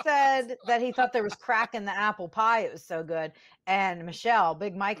also said that he thought there was crack in the apple pie. It was so good. And Michelle,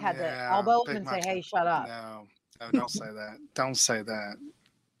 Big Mike had to elbow him and say, "Hey, shut up." No, don't say that. Don't say that.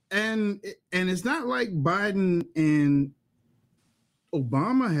 And it's not like Biden and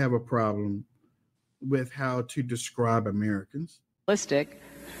Obama have a problem with how to describe Americans.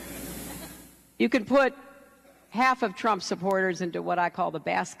 You could put half of Trump supporters into what I call the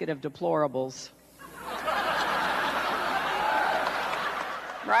basket of deplorables.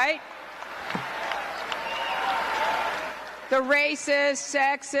 Right? The racist,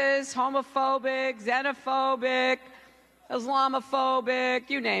 sexist, homophobic, xenophobic, Islamophobic,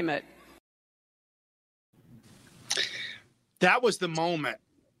 you name it. That was the moment.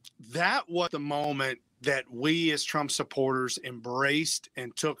 That was the moment that we as Trump supporters embraced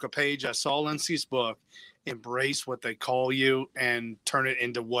and took a page out of Saul Alinsky's book, embrace what they call you and turn it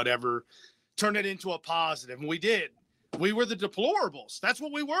into whatever, turn it into a positive. And we did. We were the deplorables. That's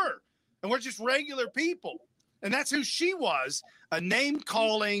what we were. And we're just regular people. And that's who she was, a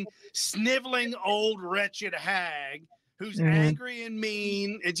name-calling, sniveling, old, wretched hag who's angry and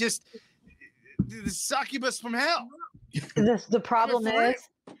mean. It just, the succubus from hell. The problem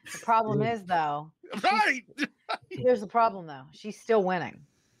is, though. Right. Here's the problem, though. She's still winning.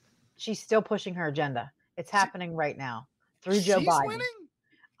 She's still pushing her agenda. It's happening right now through Joe Biden. Winning?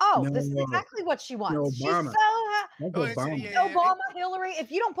 Oh, this is exactly what she wants. She's so Obama, Hillary.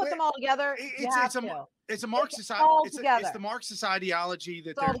 If you don't put them all together, it's a Marxist. It's the Marxist ideology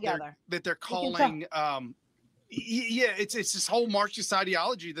that they're calling. It's this whole Marxist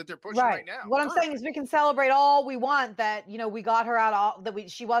ideology that they're pushing right now. What I'm saying is we can celebrate all we want that, we got her out of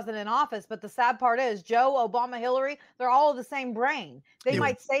she wasn't in office. But the sad part is Joe, Obama, Hillary, they're all of the same brain. They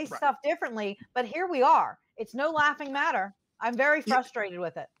might say stuff differently, but here we are. It's no laughing matter. I'm very frustrated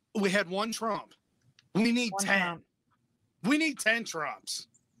with it. We had one Trump. We need 10. Trump. We need 10 Trumps,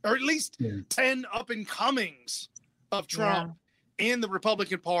 or at least 10 up and comings of Trump in the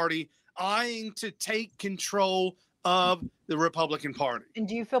Republican Party, eyeing to take control of the Republican Party. And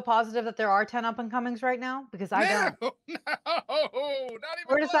do you feel positive that there are 10 up and comings right now? Because I don't. No, not even.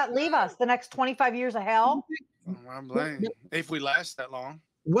 Where does that leave us? The next 25 years of hell? I'm blaming if we last that long.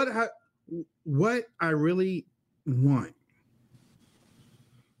 What I really want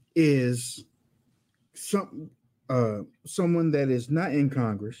is someone that is not in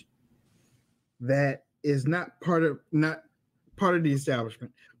Congress, that is not part of the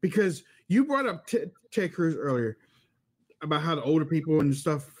establishment. Because you brought up Ted Cruz earlier about how the older people and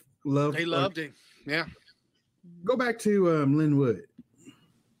stuff loved him. Yeah. Go back to Lynn Wood.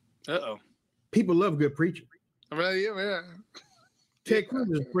 Uh-oh. People love good preaching. Yeah. Ted Cruz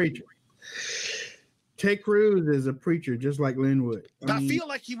is a preacher. Ted Cruz is a preacher, just like Lynn Wood. I feel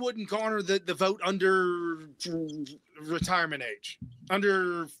like he wouldn't garner the vote under retirement age,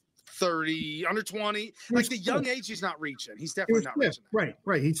 under 30, under 20. Like the young age he's not reaching. He's definitely not reaching.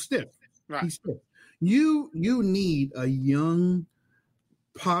 Right. He's stiff. Right. He's stiff. You need a young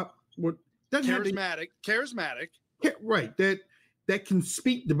pop. Charismatic. Right. That can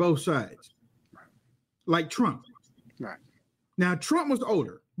speak to both sides. Like Trump. Right. Now, Trump was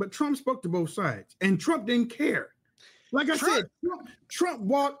older, but Trump spoke to both sides, and Trump didn't care. Like I said, Trump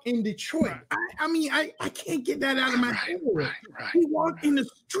walked in Detroit. Right. I can't get that out of my head. Right. He walked in the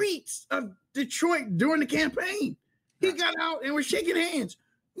streets of Detroit during the campaign. He got out and was shaking hands.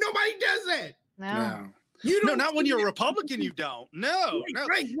 Nobody does that. No. You don't. No, not when you're a Republican. You don't. No.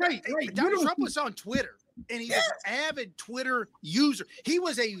 Right. Donald Trump was on Twitter, and he was an avid Twitter user. He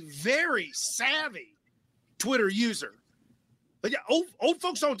was a very savvy Twitter user. But yeah, old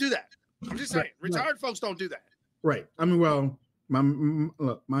folks don't do that. I'm just saying, retired folks don't do that. Right. I mean, well, my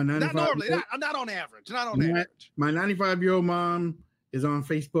 95. Not normally. Not on average. Not on average. My 95-year-old mom is on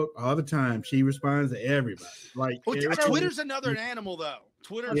Facebook all the time. She responds to everybody. Like Twitter's another animal, though.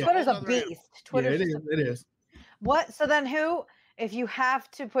 Twitter's a beast. It is. What? So then, who? If you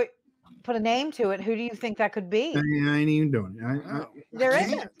have to put a name to it, who do you think that could be? I ain't even doing it. There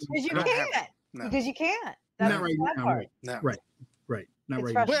isn't, because you can't. No. Because you can't. That's not right now. Part. No. Right. Not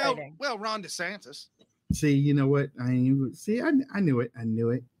it's right now. Well, Ron DeSantis. See, you know what? I knew it.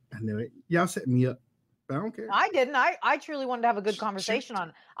 Y'all set me up. But I don't care. I didn't. I truly wanted to have a good conversation on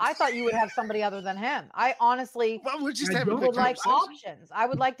it. I thought you would have somebody other than him. I honestly we're just having a would like options. I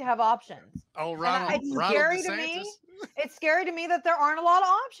would like to have options. Oh, Ron. It's scary to me. It's scary to me that there aren't a lot of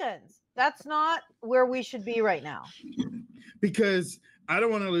options. That's not where we should be right now. Because I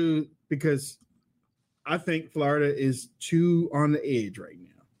don't want to lose, because I think Florida is too on the edge right now.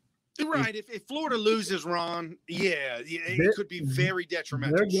 Right. If Florida loses, Ron, it could be very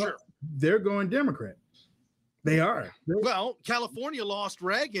detrimental. They're going Democrat. They are. Well, California lost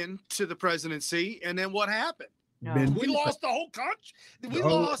Reagan to the presidency, and then what happened? We lost the whole country. We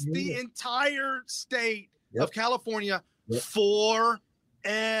lost the entire state of California forever.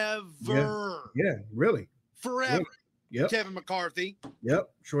 Yeah, really. Forever. Yep. Kevin McCarthy.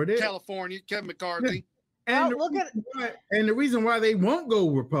 Yep, sure did. California, Kevin McCarthy. Yeah. And the reason why they won't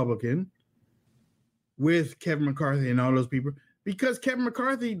go Republican with Kevin McCarthy and all those people, because Kevin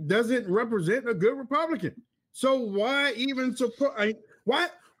McCarthy doesn't represent a good Republican. So why even support? Why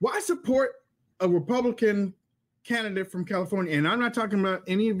support a Republican candidate from California? And I'm not talking about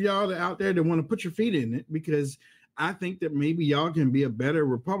any of y'all that out there that want to put your feet in it, because I think that maybe y'all can be a better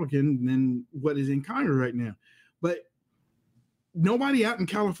Republican than what is in Congress right now. But nobody out in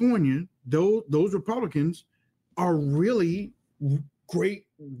California, those Republicans, are really great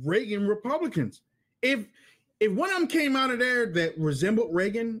Reagan Republicans. If one of them came out of there that resembled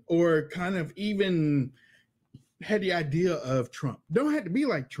Reagan or kind of even had the idea of Trump, don't have to be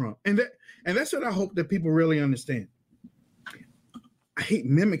like Trump. And that's what I hope that people really understand. I hate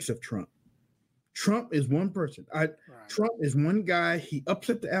mimics of Trump. Trump is one person. Trump is one guy. He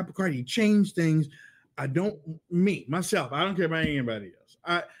upset the apple cart. He changed things. I don't care about anybody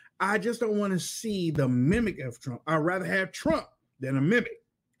else. I just don't want to see the mimic of Trump. I'd rather have Trump than a mimic.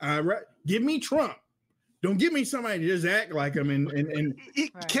 Give me Trump. Don't give me somebody to just act like him. And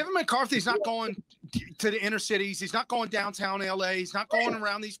Kevin McCarthy's not going to the inner cities. He's not going downtown LA. He's not going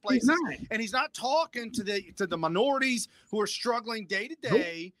around these places. And he's not talking to the minorities who are struggling day to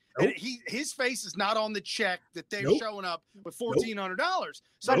day. And his face is not on the check that they're showing up with $1,400.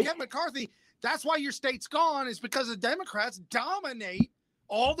 So Kevin McCarthy, that's why your state's gone, is because the Democrats dominate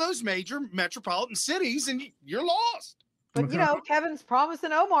all those major metropolitan cities, and you're lost. But Kevin's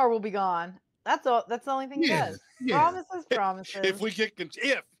promising Omar will be gone. That's all. That's the only thing he does. Yeah. Promises. If we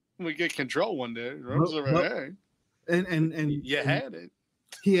get control one day, and you had it.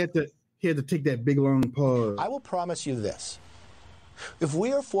 He had to take that big long pause. I will promise you this: if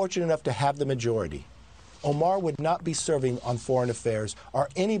we are fortunate enough to have the majority, Omar would not be serving on foreign affairs or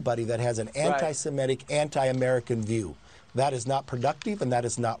anybody that has an anti-Semitic, anti-American view. That is not productive, and that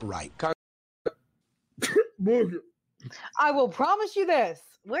is not right. I will promise you this.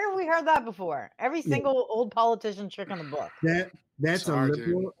 Where have we heard that before? Every single old politician trick in the book. That's a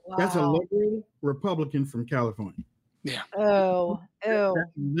liberal. Wow. That's a liberal Republican from California. Yeah. Oh.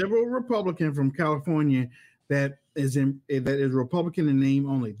 Liberal Republican from California that is Republican in name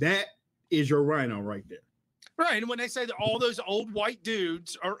only. That is your rhino right there. Right. And when they say that all those old white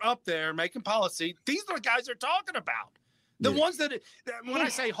dudes are up there making policy, these are the guys they're talking about. The ones that, when I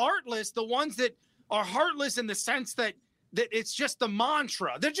say heartless, the ones that are heartless in the sense that it's just the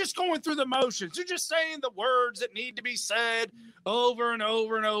mantra. They're just going through the motions. They're just saying the words that need to be said over and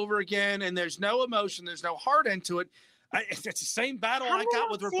over and over again. And there's no emotion. There's no heart into it. It's the same battle I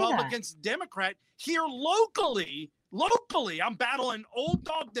got with Republicans, Democrat here locally. I'm battling old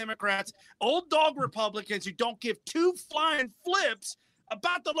dog Democrats, old dog Republicans who don't give two flying flips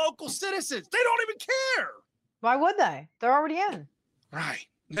about the local citizens. They don't even care. Why would they? They're already in. Right.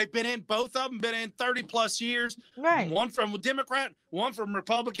 They've been in, both of them been in 30 plus years. Right. One from a Democrat, one from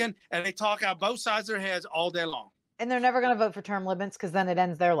Republican, and they talk out both sides of their heads all day long. And they're never going to vote for term limits because then it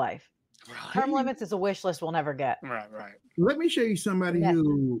ends their life. Right. Term limits is a wish list we'll never get. Right. Let me show you somebody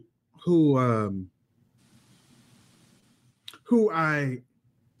who I,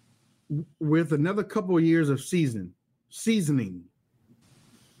 with another couple of years of seasoning,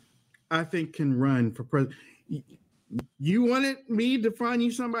 I think can run for president. You wanted me to find you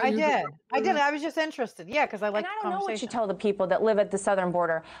somebody? I did. I was just interested. Yeah, because I like. And I don't know what you tell the people that live at the southern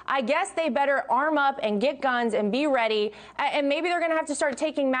border. I guess they better arm up and get guns and be ready. And maybe they're going to have to start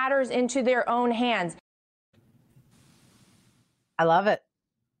taking matters into their own hands. I love it.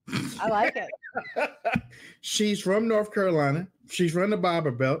 I like it. She's from North Carolina. She's from the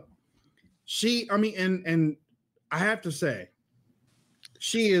Bible Belt. And I have to say,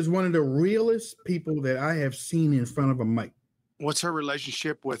 she is one of the realest people that I have seen in front of a mic. What's her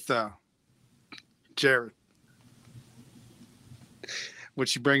relationship with Jared? Would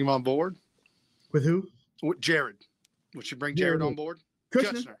she bring him on board? With who? With Jared. Would she bring Jared on board?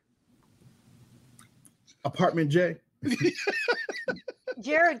 Kushner. Apartment J.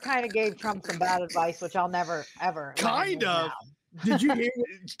 Jared kind of gave Trump some bad advice, which I'll never, ever. Kind of. Did you hear?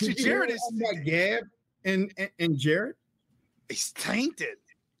 Jared is about Gab and Jared? He's tainted.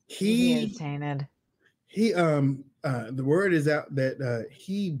 He is tainted. The word is out that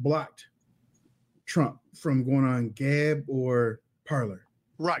he blocked Trump from going on Gab or Parler.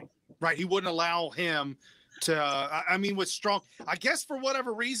 Right. He wouldn't allow him to. With strong. I guess for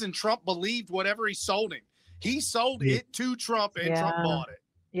whatever reason, Trump believed whatever he sold him. He sold it to Trump, and Trump bought it.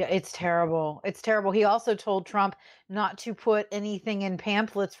 Yeah, it's terrible. It's terrible. He also told Trump not to put anything in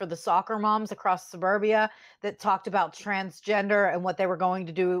pamphlets for the soccer moms across suburbia that talked about transgender and what they were going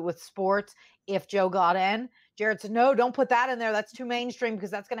to do with sports if Joe got in. Jared said, no, don't put that in there. That's too mainstream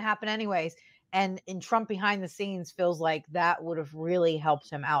because that's going to happen anyways. And in Trump behind the scenes feels like that would have really helped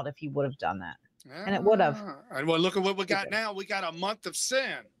him out if he would have done that. And it would have. Well, look at what we got now. We got a month of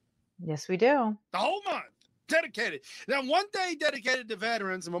sin. Yes, we do. The whole month. Dedicated. Now, one day dedicated to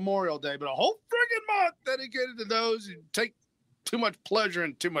veterans and Memorial Day, but a whole friggin' month dedicated to those who take too much pleasure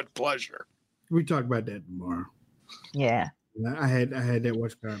in too much pleasure. We talk about that tomorrow. Yeah. I had that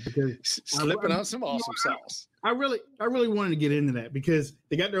watch card because slipping on some awesome sauce. I really wanted to get into that because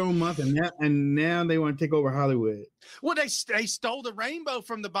they got their own month and now they want to take over Hollywood. Well, they stole the rainbow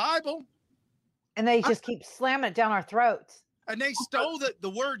from the Bible, and they just keep slamming it down our throats. And they stole the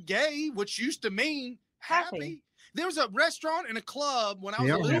word gay, which used to mean happy. There was a restaurant and a club when I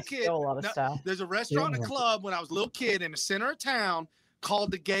was a little kid. A lot of stuff. There's a restaurant and a club when I was a little kid in the center of town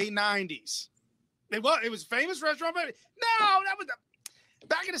called the Gay 90s. It was a famous restaurant, but that was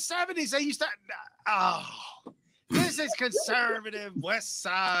back in the 70s. They used to. This is conservative West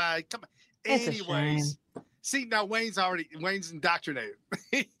Side. Come on. Anyways, see now Wayne's indoctrinated.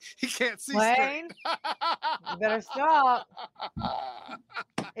 he can't see. Wayne, you better stop.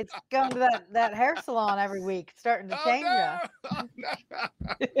 It's going to that hair salon every week. It's starting to change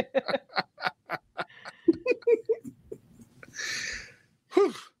you.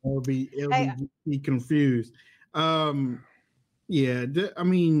 It'll be confused. We'll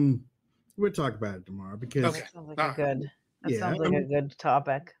talk about it tomorrow because that sounds like a good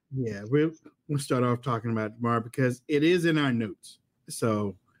topic. Yeah, we'll start off talking about it tomorrow because it is in our notes.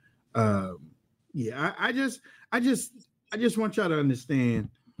 So, I just want y'all to understand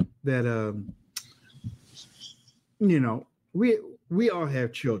that we all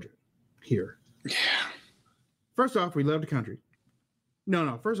have children here. Yeah. First off, we love the country.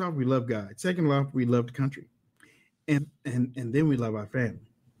 No. First off, we love God. Second off, we love the country, and then we love our family.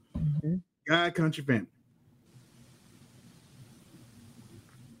 Mm-hmm. God, country, family.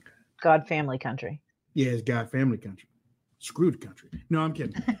 God, family, country. Yeah, it's God, family, country. Screw the country. No, I'm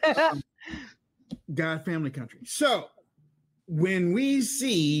kidding. God, family, country. So when we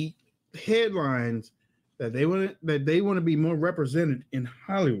see headlines that they want to be more represented in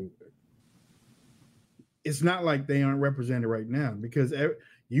Hollywood, it's not like they aren't represented right now because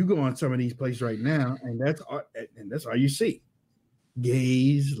you go on some of these places right now, and that's all you see: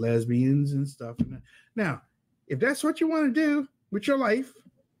 gays, lesbians, and stuff. Now, if that's what you want to do with your life,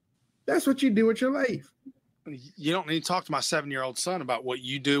 that's what you do with your life. You don't need to talk to my 7-year-old son about what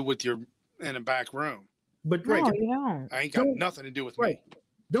you do with your in a back room. But no, you don't. I ain't got nothing to do with me.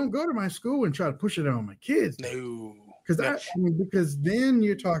 Don't go to my school and try to push it on my kids. No, because then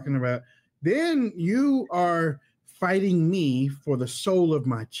you're talking about. Then you are fighting me for the soul of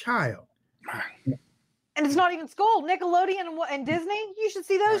my child. And it's not even school. Nickelodeon and Disney, you should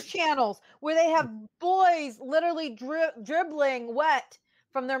see those channels where they have boys literally dribbling wet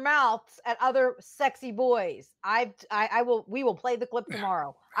from their mouths at other sexy boys. We will play the clip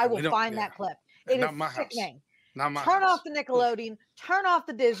tomorrow. I will find that clip. It is sickening. Turn off the Nickelodeon. Turn off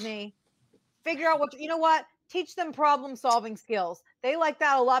the Disney. Figure out what you know. What teach them problem-solving skills. They like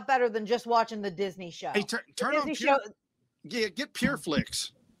that a lot better than just watching the Disney show. Hey, turn on Pure. Yeah, get Pure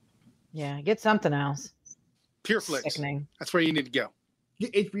Flix. Yeah, get something else. Pure Flix. Sickening. That's where you need to go.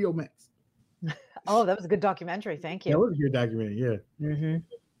 Get HBO Max. Oh, that was a good documentary. Thank you. That was a good documentary. Yeah. Mm-hmm.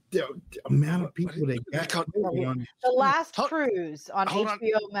 The amount of people that got The Last Cruise on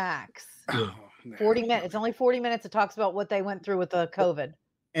HBO Max. Oh, 40 minutes. It's only 40 minutes. It talks about what they went through with the COVID.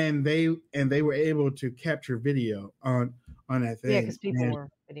 And they were able to capture video on that thing. Yeah, because people were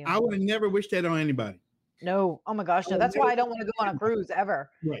videoing. I would have never wished that on anybody. No. Oh my gosh, no. That's why I don't want to go on a cruise ever.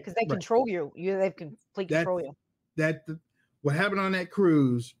 Because they control you. They have complete control you. What happened on that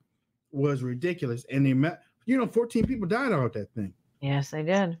cruise was ridiculous. And 14 people died off that thing. Yes, they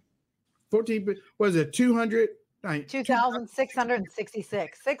did. 14, was it 200?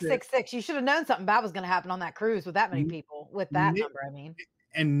 2,666. 666. You should have known something bad was going to happen on that cruise with that many people, with that number, I mean.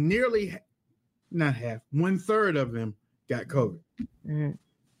 And nearly, not half, 1/3 of them got COVID. Mm-hmm.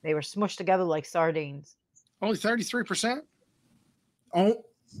 They were smushed together like sardines. Only 33%? Oh,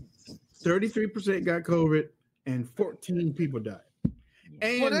 33% got COVID and 14 people died.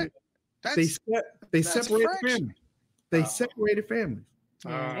 And they separated families. They separated families.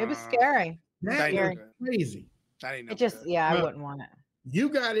 It was scary. That was crazy. I wouldn't want it. You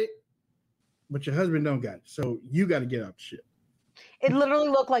got it, but your husband don't got it. So you got to get out the shit. It literally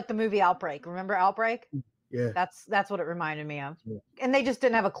looked like the movie Outbreak. Remember Outbreak? Yeah. That's what it reminded me of. Yeah. And they just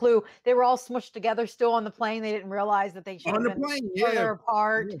didn't have a clue. They were all smushed together still on the plane. They didn't realize that they should have been further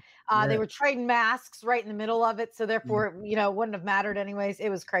apart. Yeah. They were trading masks right in the middle of it. So therefore, it wouldn't have mattered anyways. It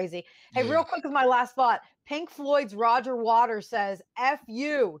was crazy. Hey, real quick with my last thought. Pink Floyd's Roger Waters says, F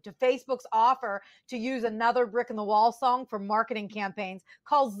you to Facebook's offer to use another Brick in the Wall song for marketing campaigns.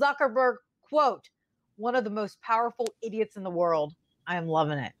 Calls Zuckerberg, quote, one of the most powerful idiots in the world. I am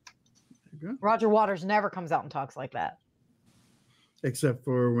loving it. Roger Waters never comes out and talks like that. Except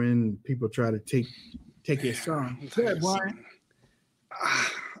for when people try to take his song. Go ahead, Brian.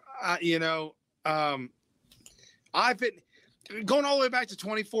 I've been going all the way back to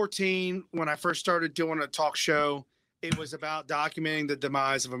 2014 when I first started doing a talk show. It was about documenting the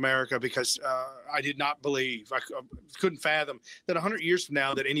demise of America because I did not believe, I couldn't fathom that 100 years from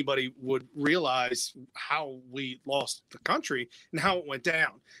now that anybody would realize how we lost the country and how it went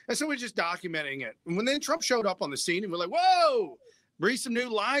down. And so we're just documenting it. And when then Trump showed up on the scene and we're like, whoa, breathe some new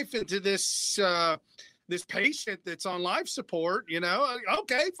life into this this patient that's on life support,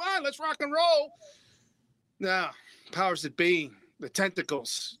 okay, fine, let's rock and roll. Now, powers that be, the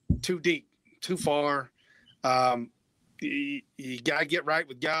tentacles, too deep, too far. You got to get right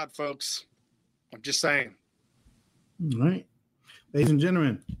with God, folks. I'm just saying. All right. Ladies and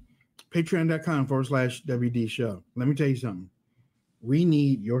gentlemen, patreon.com/WD show. Let me tell you something. We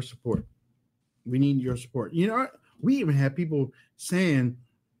need your support. We even have people saying,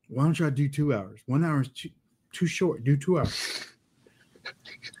 why don't y'all do 2 hours? 1 hour is too short. Do 2 hours.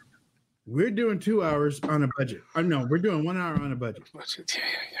 We're doing 2 hours on a budget. No, we're doing 1 hour on a budget.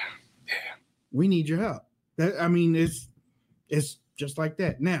 Yeah. We need your help. It's just like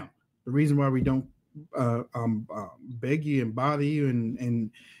that. Now, the reason why we don't beg you and bother you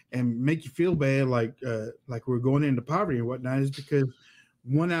and make you feel bad like we're going into poverty and whatnot is because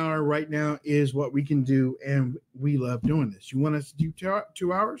 1 hour right now is what we can do, and we love doing this. You want us to do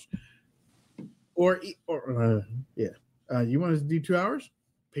 2 hours, you want us to do 2 hours?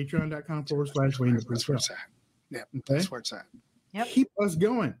 Patreon.com/Wayne. That's where it's at. Yeah, that's where it's at. Yep. Keep us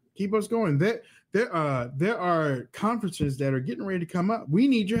going. There are conferences that are getting ready to come up. We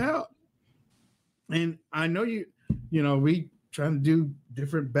need your help. And I know we trying to do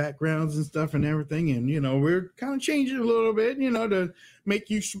different backgrounds and stuff and everything. And, we're kind of changing a little bit, to make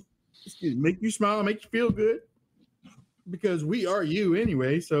you smile, make you feel good because we are you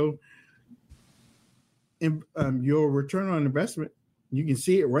anyway. So your return on investment, you can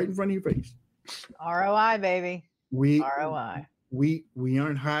see it right in front of your face. ROI, baby. ROI. We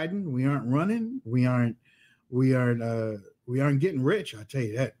aren't hiding. We aren't running. We aren't getting rich. I'll tell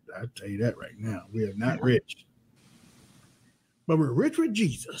you that right now. We are not rich. But we're rich with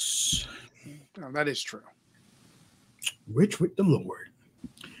Jesus. Oh, that is true. Rich with the Lord.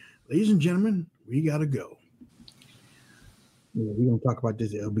 Ladies and gentlemen, we got to go. We're going to talk about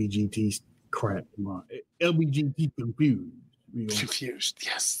this LBGT crap tomorrow. LBGT confused. Confused,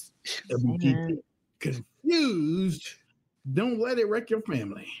 yes. LBGT confused. Don't let it wreck your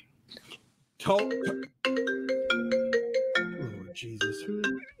family. Talk. Oh, Jesus.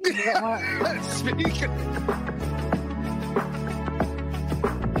 Speak.